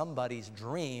on somebody's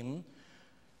dream.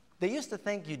 They used to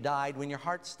think you died when your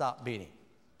heart stopped beating.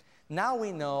 Now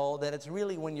we know that it's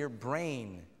really when your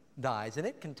brain dies, and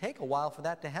it can take a while for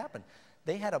that to happen.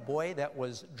 They had a boy that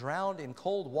was drowned in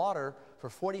cold water for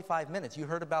 45 minutes. You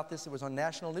heard about this. It was on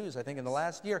national news, I think, in the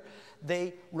last year.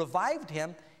 They revived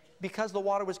him because the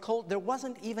water was cold. There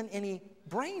wasn't even any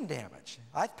brain damage.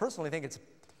 I personally think it's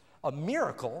a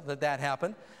miracle that that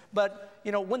happened. But,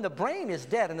 you know, when the brain is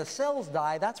dead and the cells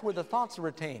die, that's where the thoughts are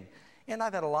retained. And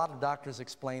I've had a lot of doctors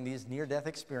explain these near-death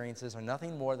experiences are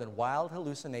nothing more than wild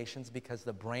hallucinations because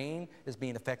the brain is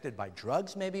being affected by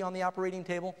drugs maybe on the operating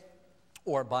table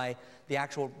or by the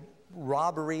actual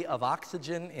robbery of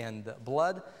oxygen and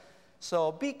blood.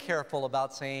 So be careful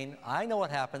about saying, I know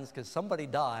what happens because somebody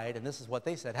died and this is what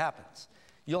they said happens.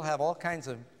 You'll have all kinds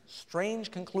of strange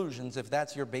conclusions if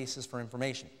that's your basis for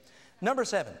information. Number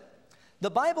 7, the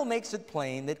Bible makes it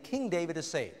plain that King David is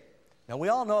saved. Now we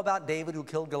all know about David who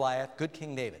killed Goliath, good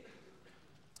King David.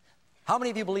 How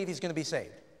many of you believe he's going to be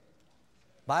saved?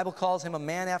 The Bible calls him a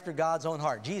man after God's own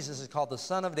heart. Jesus is called the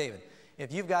Son of David.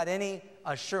 If you've got any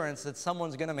assurance that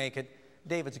someone's going to make it,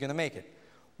 David's going to make it.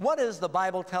 What does the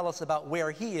Bible tell us about where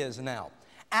he is now?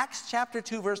 Acts chapter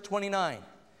 2, verse 29.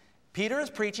 Peter is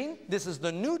preaching. This is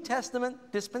the New Testament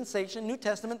dispensation, New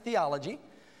Testament theology.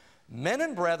 Men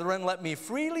and brethren, let me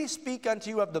freely speak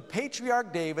unto you of the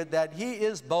patriarch David, that he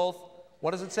is both,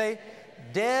 what does it say?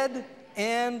 Dead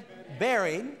and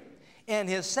buried, and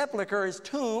his sepulchre, his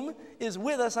tomb, is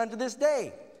with us unto this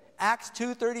day. Acts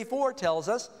 2:34 tells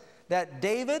us that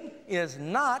David is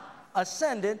not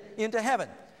ascended into heaven.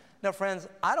 Now, friends,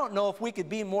 I don't know if we could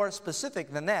be more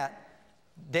specific than that.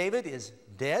 David is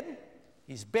dead,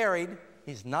 he's buried,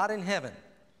 he's not in heaven.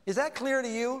 Is that clear to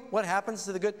you, what happens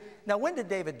to the good? Now, when did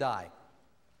David die?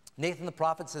 Nathan the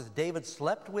prophet says David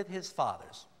slept with his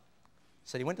fathers.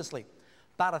 Said he went to sleep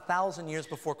about 1,000 years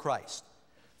before Christ,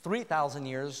 3,000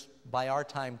 years by our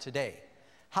time today.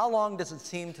 How long does it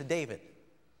seem to David?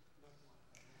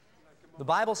 The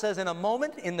Bible says in a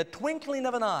moment, in the twinkling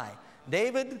of an eye,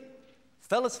 David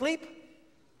fell asleep,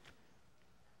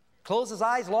 closed his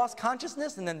eyes, lost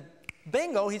consciousness, and then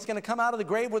bingo, he's going to come out of the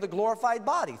grave with a glorified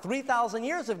body. 3,000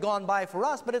 years have gone by for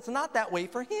us, but it's not that way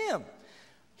for him.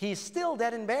 He's still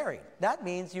dead and buried. That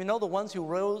means, you know, the ones who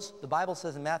rose, the Bible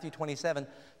says in Matthew 27,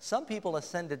 some people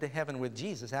ascended to heaven with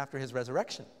Jesus after his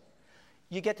resurrection.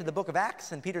 You get to the book of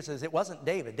Acts, and Peter says it wasn't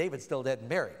David. David's still dead and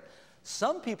buried.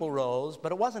 Some people rose,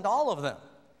 but it wasn't all of them,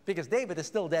 because David is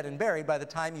still dead and buried by the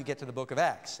time you get to the book of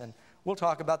Acts. And we'll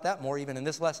talk about that more even in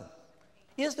this lesson.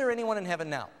 Is there anyone in heaven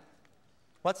now?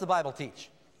 What's the Bible teach?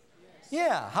 Yes.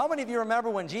 Yeah. How many of you remember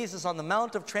when Jesus on the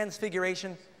Mount of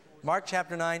Transfiguration, Mark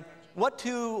chapter 9, what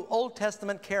two Old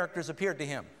Testament characters appeared to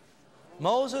him?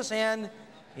 Moses and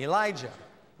Elijah.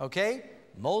 Okay?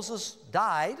 Moses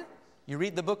died. You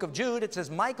read the book of Jude, it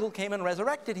says Michael came and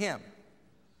resurrected him.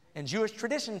 And Jewish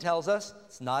tradition tells us,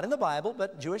 it's not in the Bible,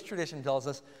 but Jewish tradition tells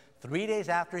us 3 days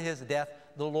after his death,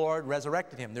 the Lord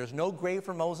resurrected him. There's no grave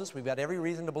for Moses. We've got every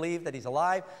reason to believe that he's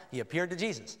alive. He appeared to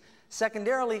Jesus.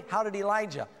 Secondarily, how did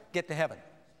Elijah get to heaven?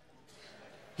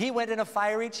 He went in a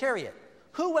fiery chariot.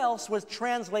 Who else was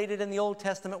translated in the Old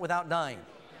Testament without dying?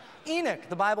 Enoch.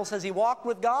 The Bible says he walked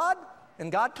with God, and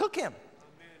God took him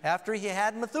after he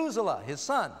had Methuselah, his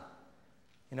son.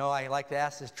 You know, I like to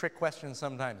ask this trick question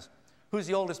sometimes. Who's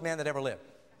the oldest man that ever lived?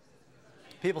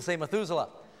 People say Methuselah.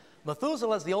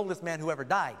 Methuselah's the oldest man who ever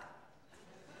died.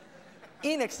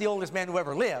 Enoch's the oldest man who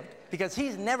ever lived because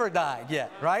he's never died yet,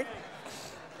 right?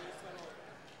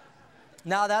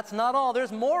 Now, that's not all.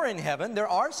 There's more in heaven. There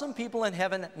are some people in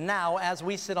heaven now as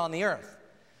we sit on the earth.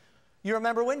 You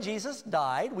remember when Jesus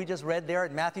died, we just read there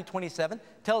at Matthew 27,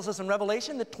 tells us in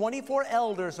Revelation the 24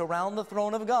 elders around the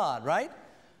throne of God, right?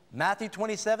 Matthew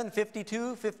 27,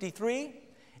 52, 53,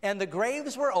 and the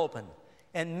graves were opened,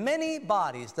 and many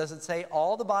bodies, does it say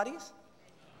all the bodies?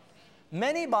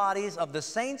 Many bodies of the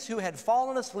saints who had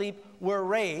fallen asleep were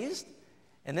raised,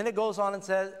 and then it goes on and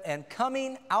says, and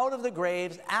coming out of the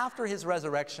graves after his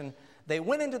resurrection, they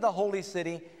went into the holy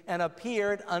city and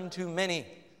appeared unto many.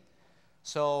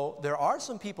 So there are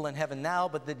some people in heaven now,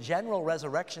 but the general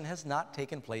resurrection has not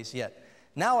taken place yet.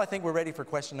 Now I think we're ready for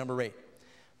question number 8.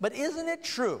 But isn't it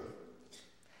true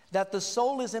that the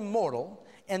soul is immortal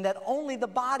and that only the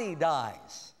body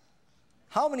dies?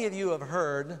 How many of you have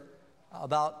heard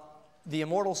about the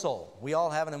immortal soul? We all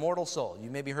have an immortal soul.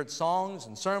 You maybe heard songs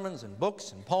and sermons and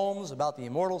books and poems about the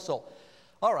immortal soul.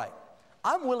 All right,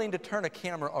 I'm willing to turn a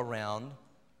camera around.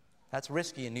 That's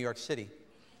risky in New York City.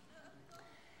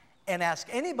 And ask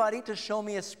anybody to show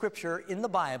me a scripture in the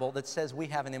Bible that says we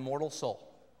have an immortal soul.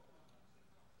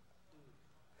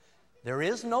 There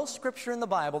is no scripture in the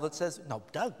Bible that says, no,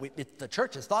 Doug, the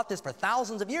church has thought this for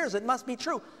thousands of years. It must be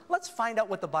true. Let's find out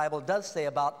what the Bible does say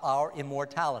about our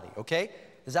immortality, okay?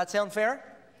 Does that sound fair?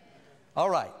 All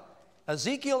right.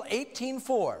 Ezekiel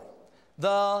 18:4.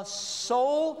 The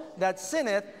soul that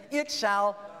sinneth, it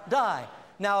shall die.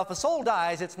 Now, if a soul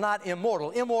dies, it's not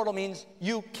immortal. Immortal means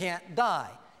you can't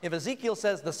die. If Ezekiel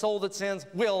says the soul that sins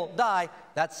will die,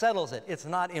 that settles it. It's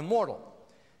not immortal.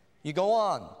 You go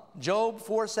on. Job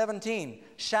 4:17.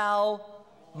 Shall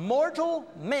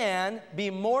mortal man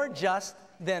be more just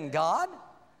than God?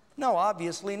 No,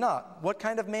 obviously not. What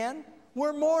kind of man?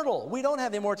 We're mortal. We don't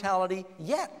have immortality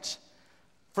yet.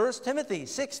 1 Timothy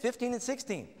 6:15 and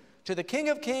 16. To the King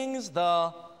of Kings,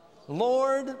 the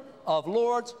Lord of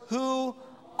Lords, who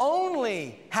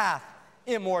only hath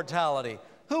immortality.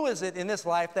 Who is it in this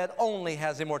life that only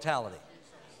has immortality?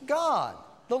 God,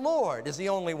 the Lord, is the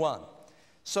only one.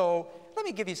 So let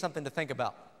me give you something to think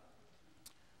about.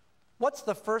 What's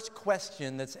the first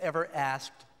question that's ever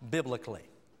asked biblically?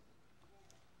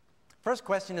 First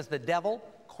question is the devil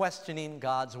questioning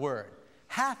God's word.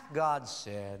 Hath God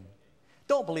said?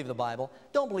 Don't believe the Bible.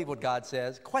 Don't believe what God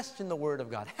says. Question the word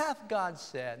of God. Hath God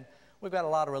said? We've got a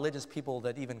lot of religious people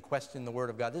that even question the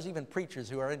word of God. There's even preachers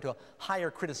who are into a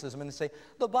higher criticism and they say,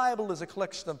 the Bible is a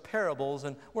collection of parables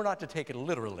and we're not to take it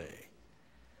literally.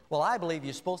 Well, I believe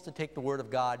you're supposed to take the word of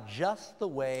God just the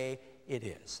way it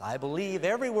is. I believe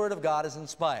every word of God is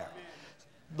inspired.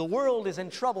 The world is in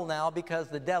trouble now because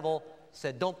the devil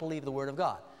said, don't believe the word of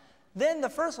God. Then the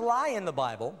first lie in the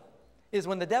Bible is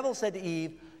when the devil said to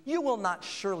Eve, you will not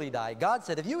surely die. God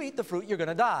said, if you eat the fruit, you're going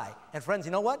to die. And friends,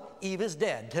 you know what? Eve is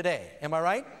dead today. Am I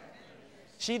right?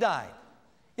 She died.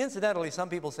 Incidentally, some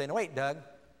people say, no, wait, Doug.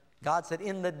 God said,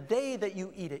 in the day that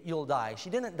you eat it, you'll die.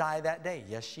 She didn't die that day.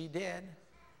 Yes, she did.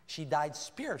 She died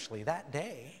spiritually that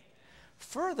day.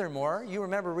 Furthermore, you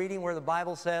remember reading where the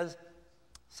Bible says,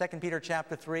 2 Peter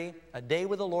chapter 3, a day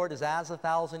with the Lord is as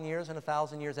 1,000 years and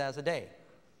 1,000 years as a day.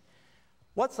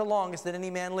 What's the longest that any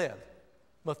man lived?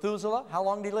 Methuselah, how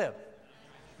long did he live?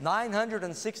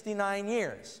 969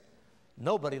 years.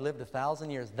 Nobody lived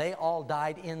 1,000 years. They all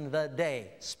died in the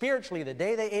day. Spiritually, the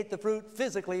day they ate the fruit,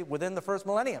 physically, within the first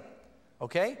millennium.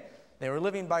 Okay? They were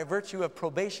living by virtue of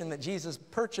probation that Jesus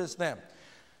purchased them.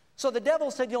 So the devil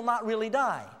said, you'll not really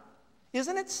die.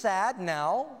 Isn't it sad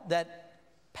now that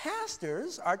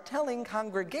pastors are telling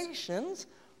congregations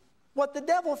what the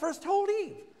devil first told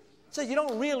Eve? It says, you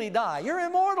don't really die. You're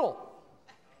immortal.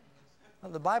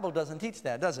 Well, the Bible doesn't teach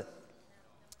that, does it?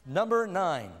 Number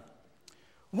 9.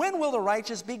 When will the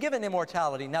righteous be given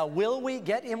immortality? Now, will we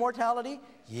get immortality?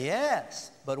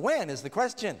 Yes. But when is the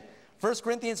question? 1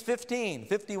 Corinthians 15,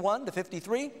 51 to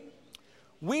 53.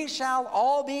 We shall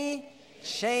all be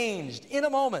changed in a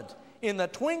moment, in the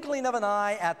twinkling of an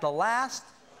eye, at the last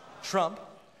trump.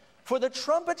 For the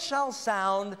trumpet shall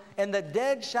sound, and the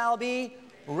dead shall be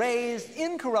raised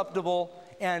incorruptible,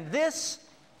 and this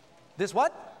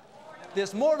what?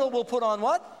 This mortal will put on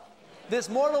what? This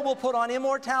mortal will put on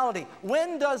immortality.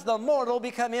 When does the mortal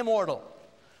become immortal?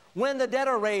 When the dead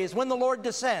are raised, when the Lord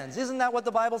descends. Isn't that what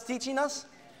the Bible's teaching us?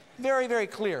 Very, very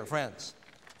clear, friends.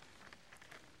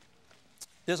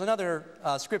 There's another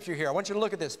scripture here. I want you to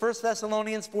look at this. 1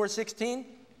 Thessalonians 4:16.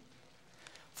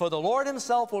 For the Lord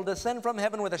himself will descend from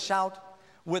heaven with a shout,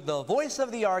 with the voice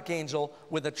of the archangel,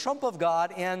 with the trump of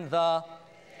God, and the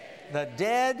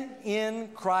dead in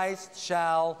Christ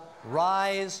shall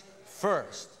rise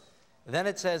first. Then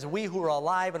it says, we who are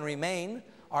alive and remain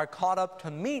are caught up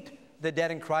to meet the dead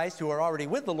in Christ who are already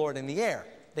with the Lord in the air.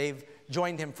 They've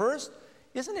joined him first.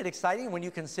 Isn't it exciting when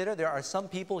you consider there are some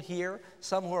people here,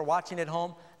 some who are watching at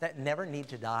home, that never need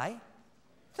to die?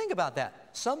 Think about that.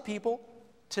 Some people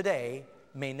today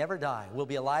may never die, will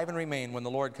be alive and remain when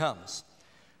the Lord comes.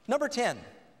 Number 10,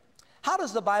 how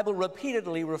does the Bible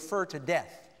repeatedly refer to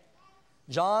death?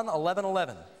 John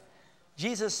 11:11.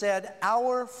 Jesus said,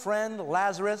 "Our friend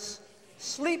Lazarus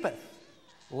sleepeth."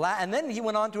 And then he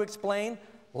went on to explain,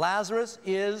 Lazarus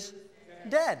is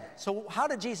dead. So how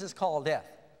did Jesus call death?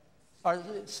 Or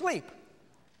sleep.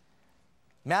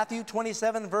 Matthew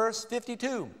 27, verse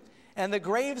 52. And the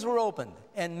graves were opened,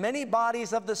 and many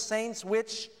bodies of the saints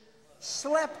which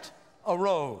slept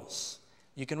arose.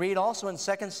 You can read also in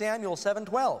 2 Samuel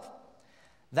 7:12.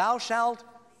 Thou shalt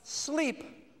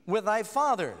sleep with thy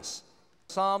fathers.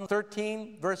 Psalm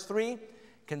 13, verse 3.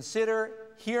 Consider,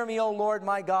 hear me, O Lord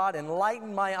my God,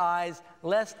 enlighten my eyes,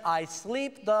 lest I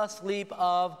sleep the sleep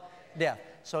of death.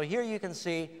 So here you can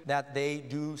see that they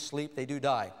do sleep, they do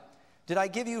die. Did I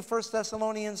give you 1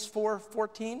 Thessalonians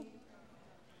 4:14?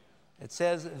 It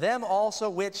says, them also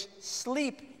which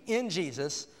sleep in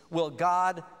Jesus will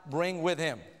God bring with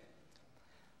him.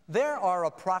 There are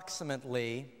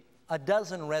approximately a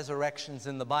dozen resurrections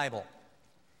in the Bible.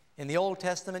 In the Old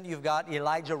Testament, you've got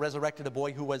Elijah resurrected a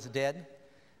boy who was dead.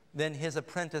 Then his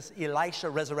apprentice Elisha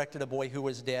resurrected a boy who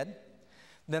was dead.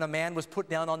 Then a man was put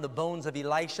down on the bones of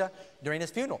Elisha during his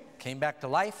funeral, came back to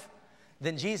life.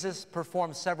 Then Jesus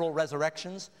performed several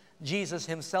resurrections. Jesus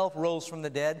himself rose from the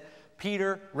dead.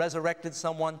 Peter resurrected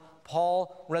someone.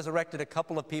 Paul resurrected a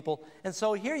couple of people. And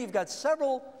so here you've got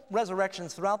several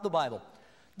resurrections throughout the Bible.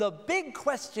 The big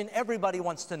question everybody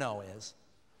wants to know is,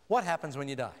 what happens when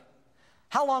you die?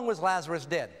 How long was Lazarus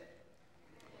dead?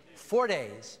 4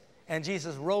 days, and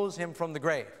Jesus rose him from the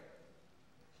grave.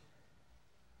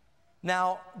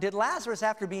 Now, did Lazarus,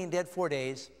 after being dead 4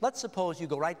 days, let's suppose you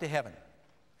go right to heaven,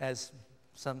 as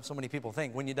so many people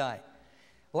think when you die.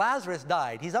 Lazarus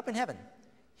died. He's up in heaven.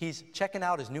 He's checking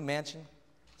out his new mansion,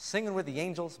 singing with the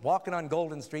angels, walking on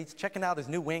golden streets, checking out his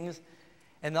new wings.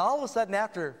 And then all of a sudden,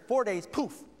 after 4 days,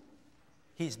 poof,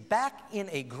 he's back in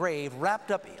a grave,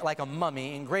 wrapped up like a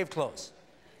mummy in grave clothes.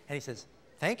 And he says,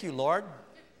 thank you, Lord.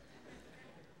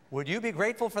 Would you be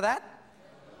grateful for that?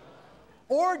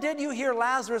 Or did you hear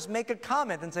Lazarus make a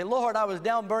comment and say, Lord, I was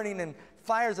down burning in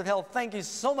fires of hell. Thank you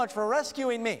so much for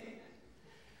rescuing me.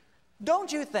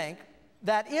 Don't you think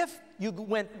that if you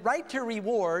went right to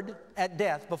reward at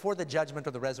death before the judgment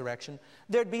or the resurrection,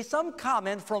 there'd be some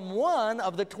comment from one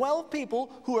of the 12 people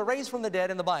who were raised from the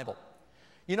dead in the Bible?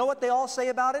 You know what they all say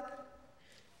about it?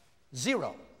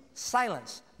 Zero.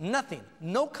 Silence. Nothing.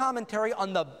 No commentary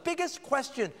on the biggest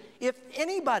question. If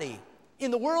anybody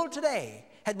in the world today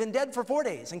had been dead for 4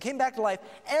 days and came back to life,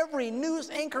 every news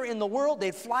anchor in the world,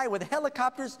 they'd fly with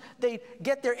helicopters, they'd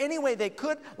get there any way they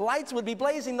could, lights would be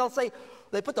blazing, they'll say,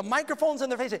 they put the microphones in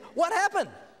their face and say, what happened?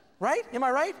 Right? Am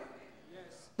I right? Yes.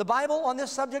 The Bible on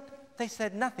this subject, they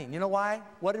said nothing. You know why?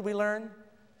 What did we learn?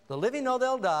 The living know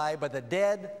they'll die, but the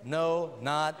dead know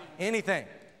not anything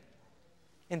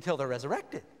until they're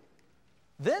resurrected.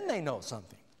 Then they know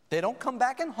something. They don't come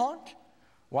back and haunt.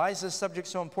 Why is this subject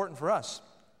so important for us?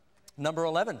 Number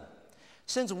 11,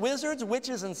 since wizards,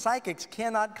 witches, and psychics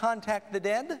cannot contact the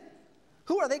dead,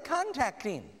 who are they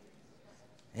contacting?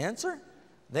 Answer,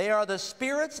 they are the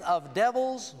spirits of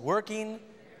devils working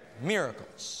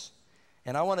miracles.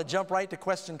 And I want to jump right to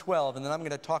question 12, and then I'm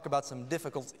going to talk about some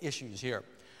difficult issues here.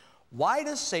 Why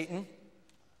does Satan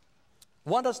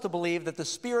want us to believe that the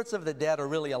spirits of the dead are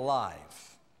really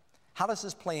alive? How does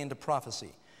this play into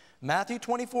prophecy? Matthew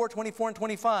 24 and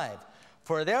 25.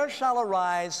 For there shall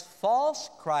arise false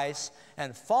Christs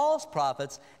and false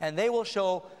prophets, and they will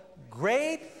show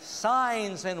great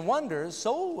signs and wonders,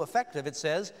 so effective, it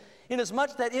says,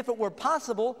 inasmuch that if it were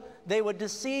possible, they would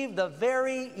deceive the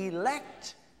very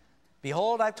elect.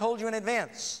 Behold, I've told you in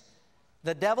advance.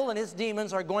 The devil and his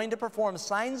demons are going to perform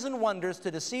signs and wonders to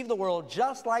deceive the world,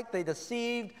 just like they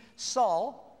deceived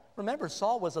Saul. Remember,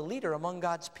 Saul was a leader among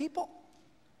God's people.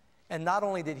 And not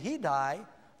only did he die,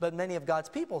 but many of God's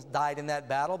people died in that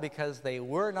battle because they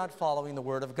were not following the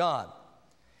word of God.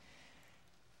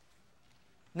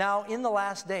 Now, in the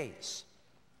last days,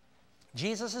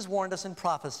 Jesus has warned us in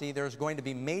prophecy there's going to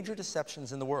be major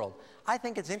deceptions in the world. I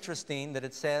think it's interesting that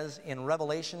it says in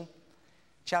Revelation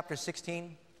chapter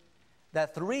 16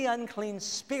 that 3 unclean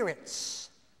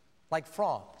spirits, like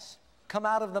frogs, come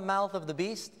out of the mouth of the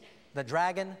beast, the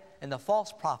dragon, and the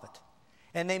false prophet.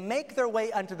 And they make their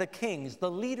way unto the kings,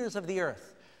 the leaders of the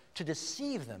earth, to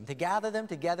deceive them, to gather them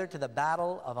together to the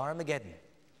battle of Armageddon.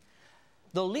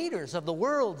 The leaders of the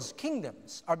world's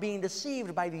kingdoms are being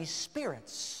deceived by these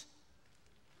spirits.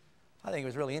 I think it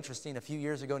was really interesting. A few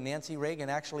years ago, Nancy Reagan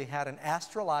actually had an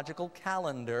astrological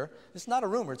calendar. It's not a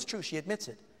rumor, it's true, she admits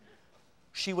it.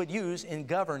 She would use in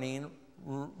governing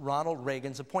Ronald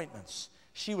Reagan's appointments.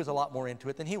 She was a lot more into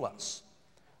it than he was,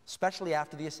 especially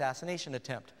after the assassination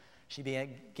attempt. She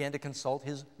began to consult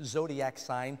his zodiac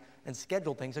sign and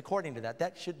schedule things according to that.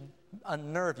 That should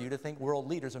unnerve you to think world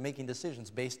leaders are making decisions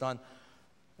based on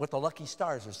what the lucky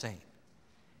stars are saying.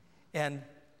 And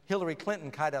Hillary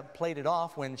Clinton kind of played it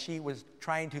off when she was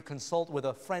trying to consult with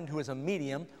a friend who is a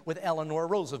medium with Eleanor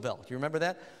Roosevelt. You remember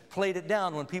that? Played it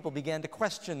down when people began to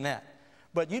question that.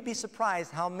 But you'd be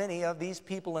surprised how many of these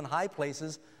people in high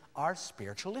places are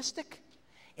spiritualistic.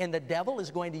 And the devil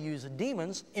is going to use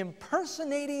demons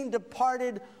impersonating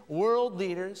departed world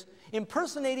leaders,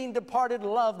 impersonating departed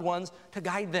loved ones to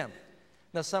guide them.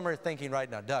 Now some are thinking right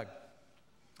now, Doug,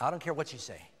 I don't care what you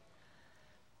say.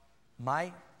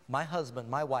 My husband,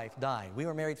 my wife died. We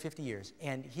were married 50 years,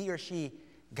 and he or she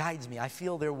guides me. I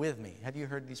feel they're with me. Have you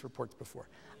heard these reports before?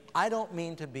 I don't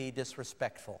mean to be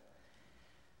disrespectful.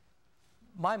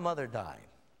 My mother died.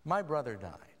 My brother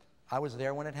died. I was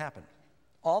there when it happened.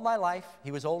 All my life,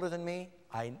 he was older than me.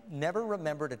 I never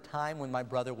remembered a time when my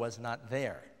brother was not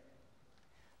there.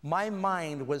 My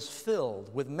mind was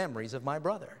filled with memories of my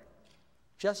brother.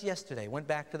 Just yesterday, went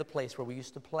back to the place where we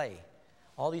used to play.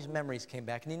 All these memories came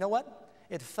back, and you know what?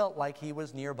 It felt like he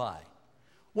was nearby.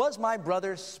 Was my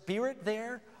brother's spirit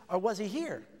there, or was he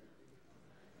here?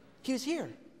 He was here.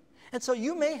 And so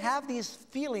you may have these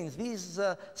feelings, these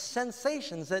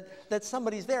sensations that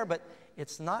somebody's there, but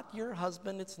it's not your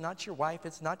husband, it's not your wife,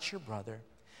 it's not your brother.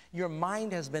 Your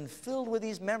mind has been filled with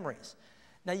these memories.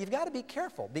 Now you've got to be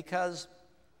careful, because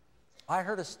I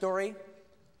heard a story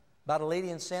about a lady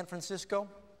in San Francisco.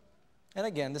 And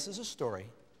again, this is a story,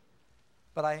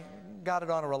 but I got it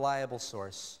on a reliable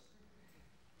source.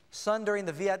 Son during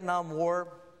the Vietnam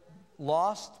War,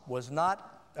 lost, was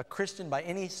not a Christian by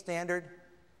any standard.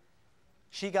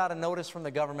 She got a notice from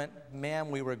the government, ma'am,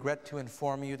 we regret to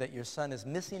inform you that your son is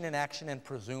missing in action and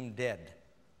presumed dead.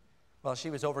 Well, she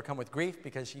was overcome with grief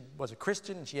because she was a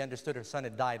Christian and she understood her son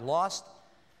had died lost.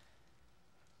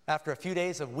 After a few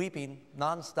days of weeping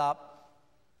nonstop,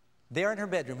 there in her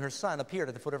bedroom, her son appeared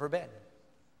at the foot of her bed,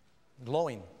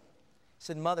 glowing. He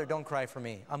said, Mother, don't cry for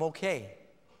me. I'm okay.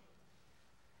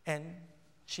 And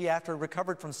she, after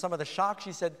recovered from some of the shock,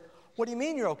 she said, what do you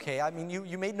mean you're okay? I mean,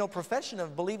 you made no profession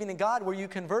of believing in God. Were you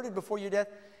converted before your death?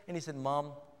 And he said,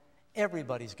 Mom,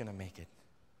 everybody's going to make it.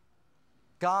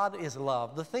 God is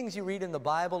love. The things you read in the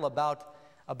Bible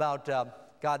about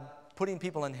God putting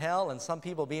people in hell and some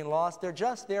people being lost, they're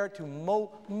just there to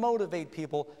motivate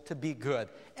people to be good.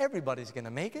 Everybody's going to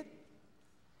make it.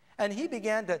 And he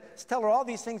began to tell her all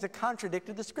these things that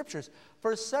contradicted the scriptures.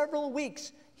 For several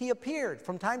weeks, he appeared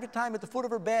from time to time at the foot of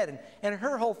her bed, and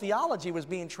her whole theology was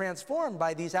being transformed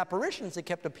by these apparitions that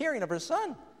kept appearing of her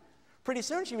son. Pretty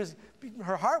soon,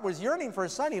 her heart was yearning for her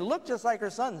son. He looked just like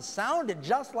her son, sounded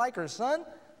just like her son.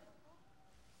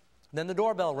 Then the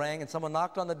doorbell rang, and someone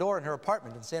knocked on the door in her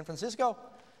apartment in San Francisco.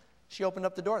 She opened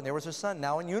up the door, and there was her son,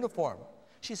 now in uniform.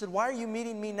 She said, why are you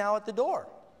meeting me now at the door?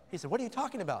 He said, what are you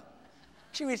talking about?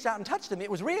 She reached out and touched him. It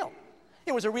was real.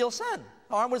 It was a real son.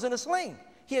 Arm was in a sling.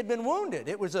 He had been wounded.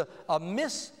 It was a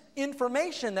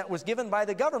misinformation that was given by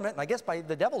the government, and I guess by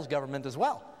the devil's government as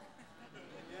well.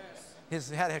 Yes.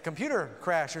 He had a computer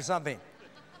crash or something.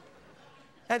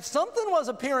 And something was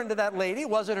appearing to that lady.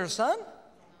 Was it her son?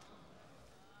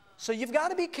 So you've got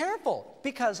to be careful,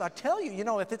 because I tell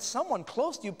you, if it's someone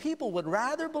close to you, people would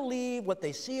rather believe what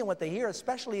they see and what they hear,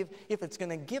 especially if it's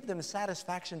going to give them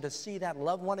satisfaction to see that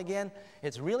loved one again.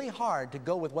 It's really hard to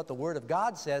go with what the Word of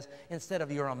God says instead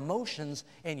of your emotions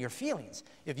and your feelings.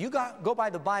 If you go by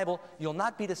the Bible, you'll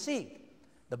not be deceived.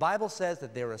 The Bible says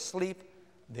that they're asleep,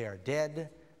 they're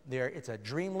dead, it's a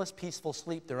dreamless, peaceful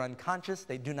sleep, they're unconscious,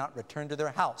 they do not return to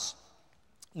their house.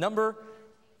 Number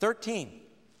 13.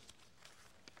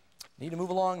 Need to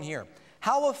move along here.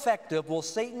 How effective will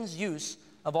Satan's use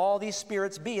of all these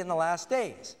spirits be in the last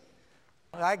days?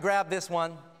 I grabbed this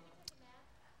one.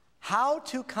 How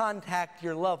to contact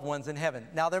your loved ones in heaven.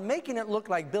 Now, they're making it look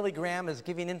like Billy Graham is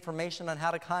giving information on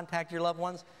how to contact your loved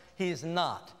ones. He's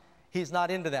not. He's not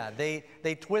into that.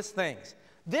 They twist things.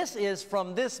 This is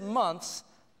from this month's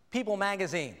People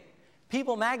magazine.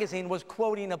 People magazine was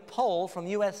quoting a poll from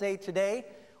USA Today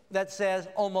that says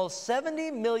almost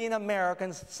 70 million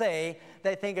Americans say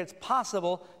they think it's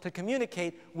possible to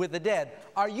communicate with the dead.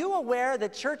 Are you aware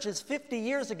that churches 50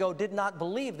 years ago did not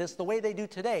believe this the way they do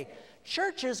today?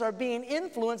 Churches are being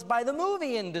influenced by the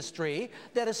movie industry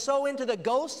that is so into the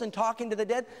ghosts and talking to the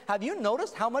dead. Have you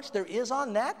noticed how much there is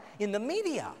on that in the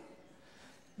media?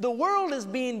 The world is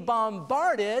being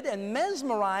bombarded and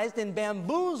mesmerized and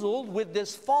bamboozled with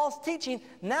this false teaching.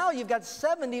 Now you've got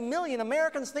 70 million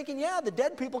Americans thinking, yeah, the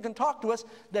dead people can talk to us.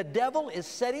 The devil is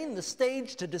setting the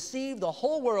stage to deceive the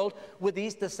whole world with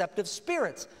these deceptive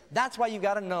spirits. That's why you've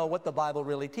got to know what the Bible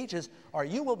really teaches, or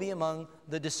you will be among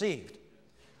the deceived.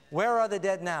 Where are the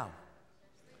dead now?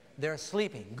 They're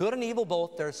sleeping. Good and evil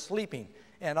both, they're sleeping.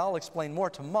 And I'll explain more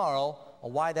tomorrow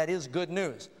on why that is good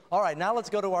news. All right, now let's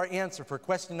go to our answer for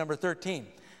question number 13.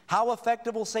 How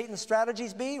effective will Satan's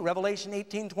strategies be? Revelation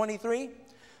 18:23.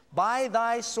 By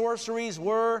thy sorceries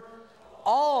were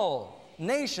all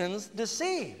nations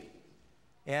deceived.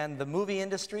 And the movie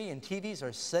industry and TVs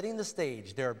are setting the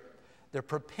stage. They're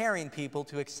preparing people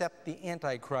to accept the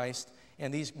Antichrist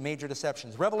and these major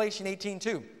deceptions. Revelation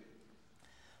 18:2.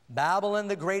 Babylon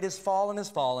the great is fallen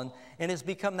and has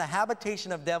become the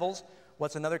habitation of devils.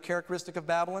 What's another characteristic of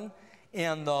Babylon?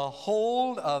 And the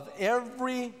hold of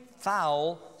every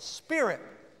foul spirit.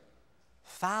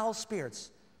 Foul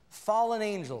spirits, fallen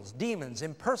angels, demons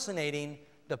impersonating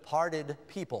departed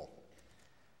people.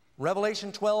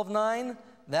 Revelation 12:9,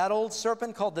 that old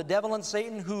serpent called the devil and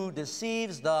Satan who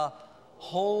deceives the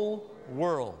whole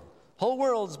world. Whole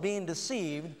world's being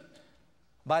deceived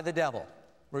by the devil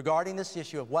regarding this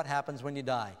issue of what happens when you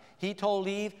die. He told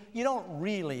Eve, you don't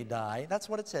really die. That's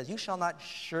what it says. You shall not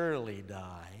surely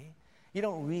die. You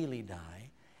don't really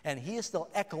die. And he is still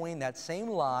echoing that same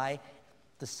lie.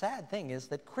 The sad thing is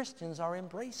that Christians are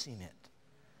embracing it.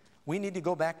 We need to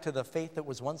go back to the faith that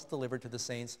was once delivered to the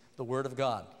saints, the Word of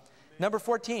God. Number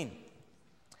 14.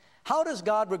 How does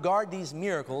God regard these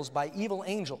miracles by evil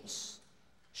angels?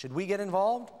 Should we get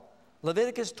involved?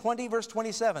 Leviticus 20, verse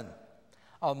 27.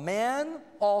 A man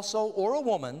also or a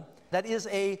woman that is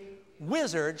a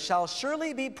wizard shall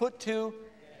surely be put to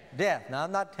death. Now,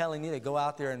 I'm not telling you to go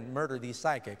out there and murder these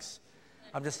psychics.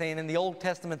 I'm just saying in the Old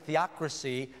Testament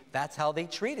theocracy, that's how they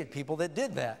treated people that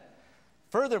did that.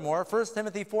 Furthermore, 1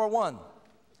 Timothy 4:1.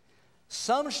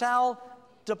 Some shall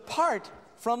depart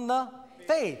from the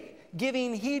faith,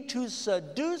 giving heed to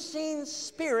seducing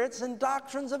spirits and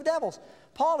doctrines of devils.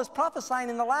 Paul is prophesying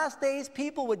in the last days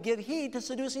people would give heed to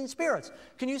seducing spirits.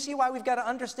 Can you see why we've got to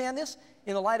understand this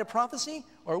in the light of prophecy?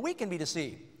 Or we can be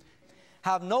deceived.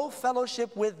 Have no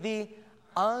fellowship with the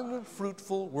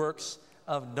unfruitful works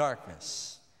of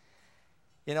darkness.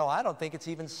 You know, I don't think it's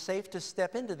even safe to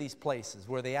step into these places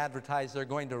where they advertise they're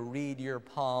going to read your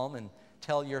palm and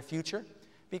tell your future,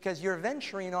 because you're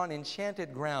venturing on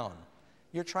enchanted ground.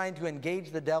 You're trying to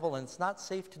engage the devil, and it's not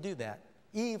safe to do that.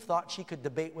 Eve thought she could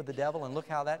debate with the devil, and look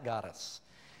how that got us.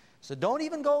 So don't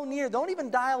even go near, don't even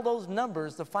dial those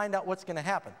numbers to find out what's going to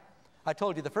happen. I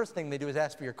told you the first thing they do is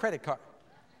ask for your credit card.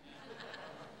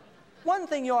 One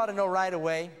thing you ought to know right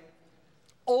away,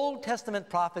 Old Testament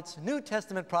prophets, New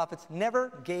Testament prophets never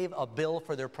gave a bill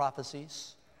for their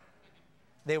prophecies.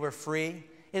 They were free.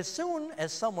 As soon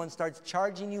as someone starts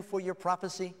charging you for your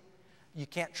prophecy, you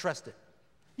can't trust it.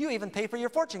 You even pay for your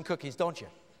fortune cookies, don't you?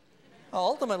 Oh,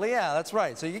 ultimately, yeah, that's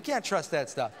right. So you can't trust that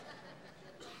stuff.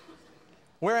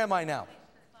 Where am I now?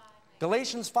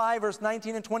 Galatians 5, verse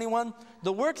 19 and 21.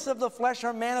 The works of the flesh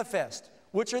are manifest.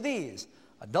 Which are these?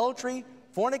 Adultery,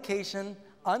 fornication,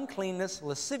 uncleanness,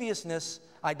 lasciviousness,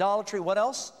 idolatry. What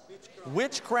else?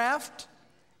 Witchcraft.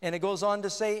 And it goes on to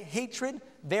say hatred,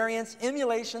 variance,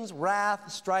 emulations,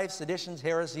 wrath, strife, seditions,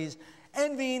 heresies,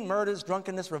 envying, murders,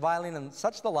 drunkenness, reviling, and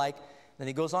such the like. Then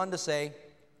he goes on to say,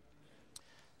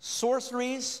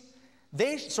 sorcerers,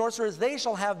 they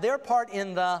shall have their part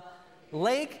in the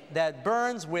lake that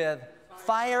burns with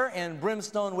fire and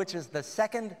brimstone, which is the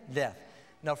second death.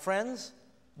 Now, friends,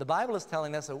 the Bible is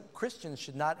telling us that Christians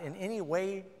should not in any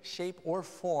way, shape, or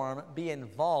form be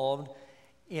involved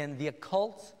in the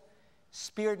occult,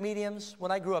 spirit mediums.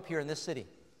 When I grew up here in this city,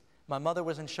 my mother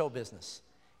was in show business.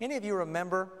 Any of you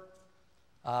remember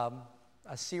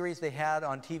a series they had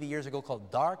on TV years ago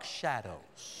called Dark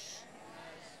Shadows?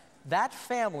 That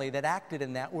family that acted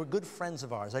in that were good friends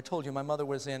of ours. I told you my mother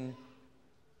was in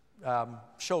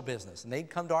show business, and they'd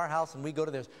come to our house and we'd go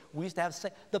to theirs. We used to have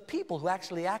the people who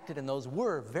actually acted in those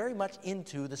were very much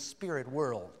into the spirit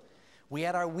world. We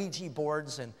had our Ouija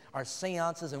boards and our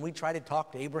seances, and we tried to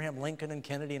talk to Abraham Lincoln and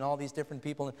Kennedy and all these different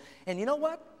people. And you know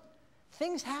what?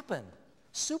 Things happened.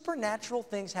 Supernatural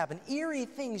things happened. Eerie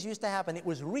things used to happen. It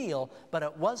was real, but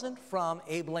it wasn't from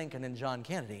Abe Lincoln and John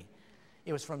Kennedy.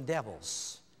 It was from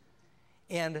devils.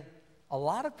 And a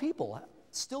lot of people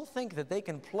still think that they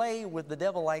can play with the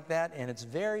devil like that, and it's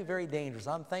very, very dangerous.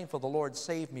 I'm thankful the Lord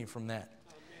saved me from that.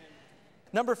 Amen.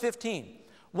 Number 15,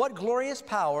 what glorious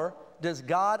power does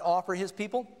God offer his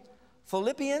people?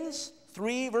 Philippians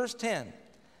 3, verse 10.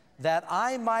 that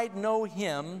I might know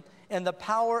him and the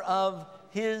power of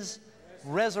his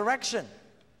resurrection.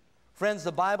 Friends,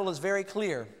 the Bible is very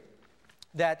clear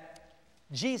that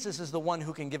Jesus is the one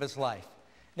who can give us life.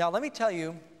 Now, let me tell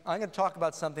you, I'm going to talk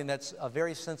about something that's a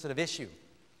very sensitive issue.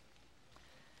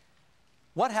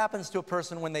 What happens to a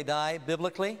person when they die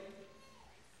biblically?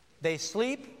 They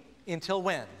sleep until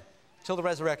when? Till the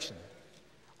resurrection.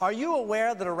 Are you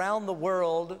aware that around the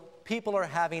world, people are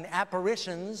having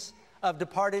apparitions of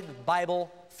departed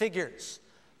Bible figures?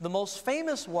 The most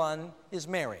famous one is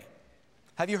Mary.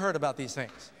 Have you heard about these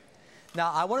things?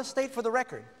 Now, I want to state for the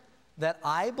record that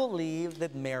I believe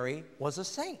that Mary was a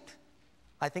saint.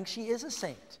 I think she is a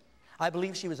saint. I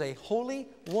believe she was a holy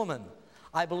woman.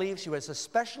 I believe she was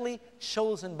especially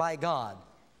chosen by God.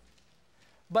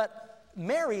 But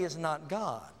Mary is not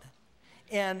God.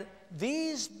 And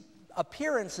these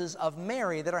appearances of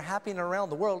Mary that are happening around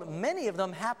the world, many of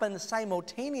them happen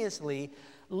simultaneously,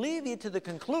 leave you to the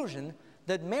conclusion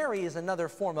that Mary is another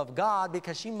form of God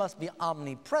because she must be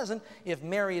omnipresent if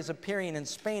Mary is appearing in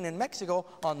Spain and Mexico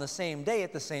on the same day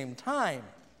at the same time.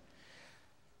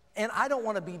 And I don't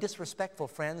want to be disrespectful,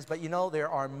 friends, but you know, there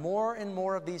are more and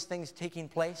more of these things taking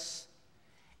place.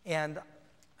 And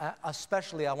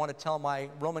especially, I want to tell my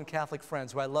Roman Catholic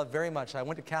friends, who I love very much. I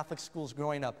went to Catholic schools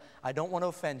growing up. I don't want to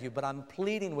offend you, but I'm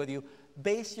pleading with you,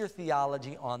 base your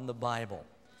theology on the Bible.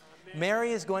 Amen.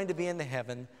 Mary is going to be in the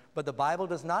heaven, but the Bible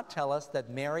does not tell us that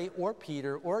Mary or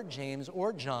Peter or James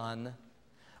or John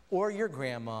or your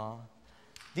grandma,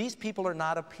 these people are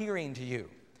not appearing to you.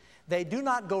 They do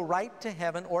not go right to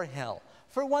heaven or hell.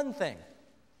 For one thing,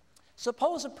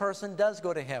 suppose a person does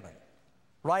go to heaven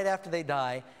right after they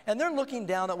die, and they're looking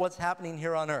down at what's happening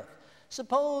here on earth.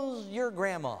 Suppose your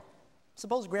grandma,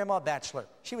 suppose Grandma Batchelor,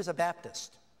 she was a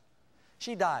Baptist.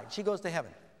 She died. She goes to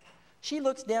heaven. She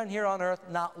looks down here on earth.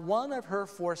 Not one of her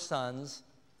 4 sons,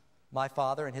 my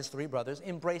father and his 3 brothers,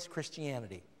 embraced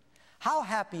Christianity. How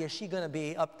happy is she going to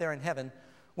be up there in heaven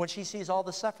when she sees all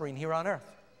the suffering here on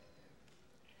earth?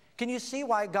 Can you see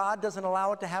why God doesn't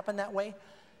allow it to happen that way?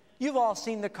 You've all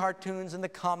seen the cartoons and the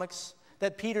comics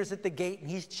that Peter's at the gate and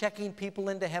he's checking people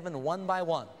into heaven one by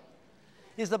one.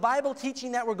 Is the Bible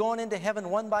teaching that we're going into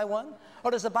heaven one by one? Or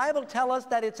does the Bible tell us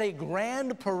that it's a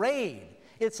grand parade?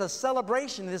 It's a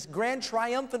celebration, this grand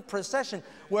triumphant procession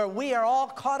where we are all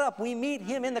caught up. We meet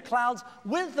him in the clouds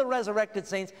with the resurrected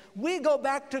saints. We go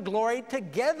back to glory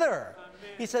together.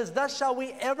 Amen. He says, thus shall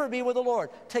we ever be with the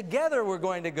Lord. Together we're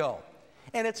going to go.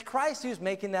 And it's Christ who's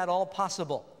making that all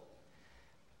possible.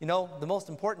 You know, the most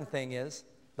important thing is,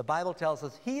 the Bible tells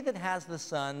us, he that has the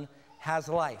Son has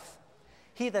life.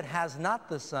 He that has not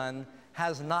the Son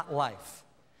has not life.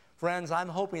 Friends, I'm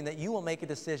hoping that you will make a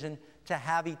decision to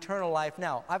have eternal life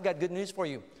now. I've got good news for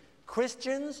you.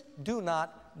 Christians do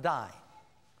not die.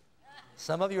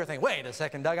 Some of you are thinking, wait a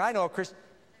second, Doug, I know a Christian.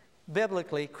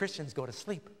 Biblically, Christians go to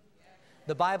sleep.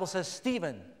 The Bible says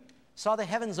Stephen saw the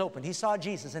heavens open. He saw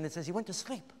Jesus, and it says he went to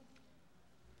sleep.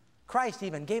 Christ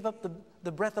even gave up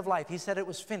the breath of life. He said it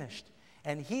was finished.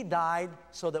 And he died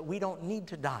so that we don't need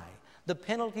to die. The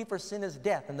penalty for sin is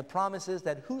death, and the promise is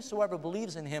that whosoever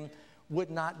believes in him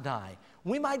would not die.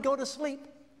 We might go to sleep,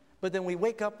 but then we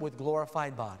wake up with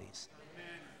glorified bodies. Amen.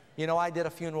 You know, I did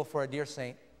a funeral for a dear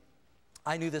saint.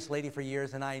 I knew this lady for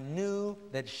years, and I knew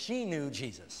that she knew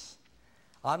Jesus.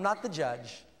 I'm not the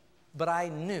judge, but I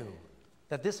knew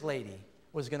that this lady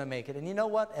was going to make it. And you know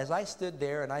what? As I stood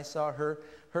there and I saw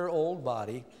her old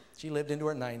body, she lived into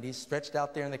her 90s, stretched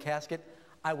out there in the casket,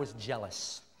 I was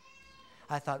jealous.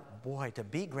 I thought, boy, to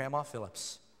be Grandma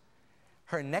Phillips,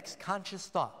 her next conscious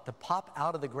thought to pop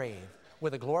out of the grave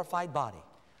with a glorified body,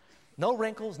 no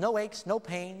wrinkles, no aches, no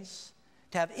pains,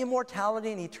 to have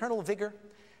immortality and eternal vigor.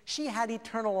 She had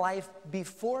eternal life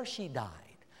before she died.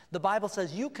 The Bible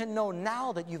says you can know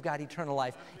now that you've got eternal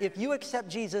life. If you accept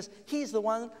Jesus, he's the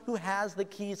one who has the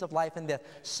keys of life and death.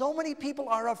 So many people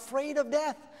are afraid of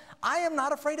death. I am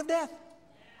not afraid of death.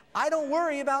 I don't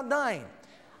worry about dying.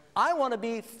 I want to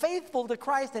be faithful to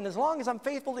Christ, and as long as I'm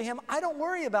faithful to him, I don't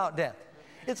worry about death.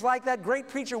 It's like that great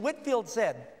preacher Whitfield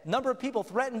said. A number of people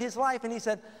threatened his life, and he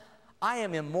said, I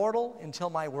am immortal until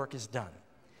my work is done.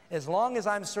 As long as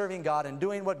I'm serving God and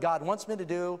doing what God wants me to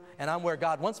do, and I'm where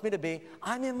God wants me to be,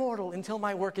 I'm immortal until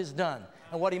my work is done.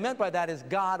 And what he meant by that is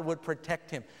God would protect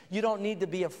him. You don't need to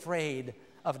be afraid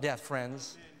of death,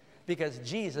 friends, because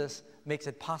Jesus makes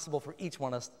it possible for each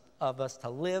one of us to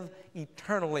live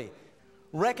eternally.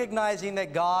 Recognizing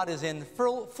that God is in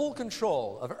full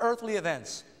control of earthly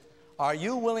events, are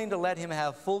you willing to let him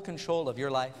have full control of your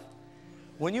life?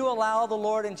 When you allow the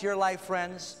Lord into your life,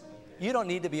 friends, you don't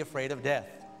need to be afraid of death.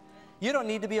 You don't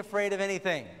need to be afraid of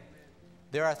anything.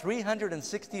 There are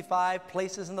 365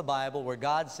 places in the Bible where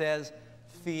God says,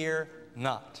 fear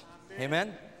not.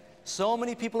 Amen? So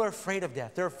many people are afraid of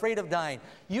death. They're afraid of dying.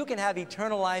 You can have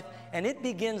eternal life, and it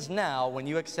begins now when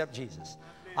you accept Jesus.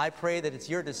 I pray that it's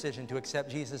your decision to accept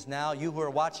Jesus now. You who are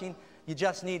watching, you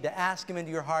just need to ask Him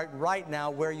into your heart right now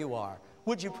where you are.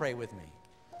 Would you pray with me?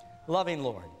 Loving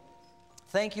Lord,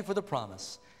 thank you for the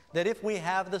promise that if we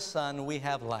have the Son, we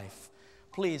have life.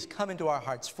 Please come into our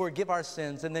hearts, forgive our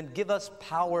sins, and then give us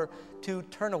power to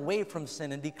turn away from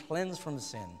sin and be cleansed from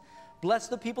sin. Bless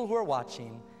the people who are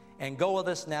watching, and go with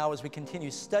us now as we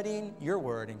continue studying your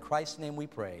word. In Christ's name we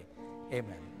pray.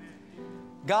 Amen.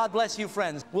 God bless you,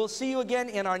 friends. We'll see you again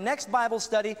in our next Bible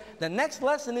study. The next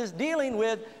lesson is dealing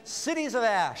with cities of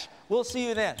ash. We'll see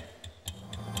you then.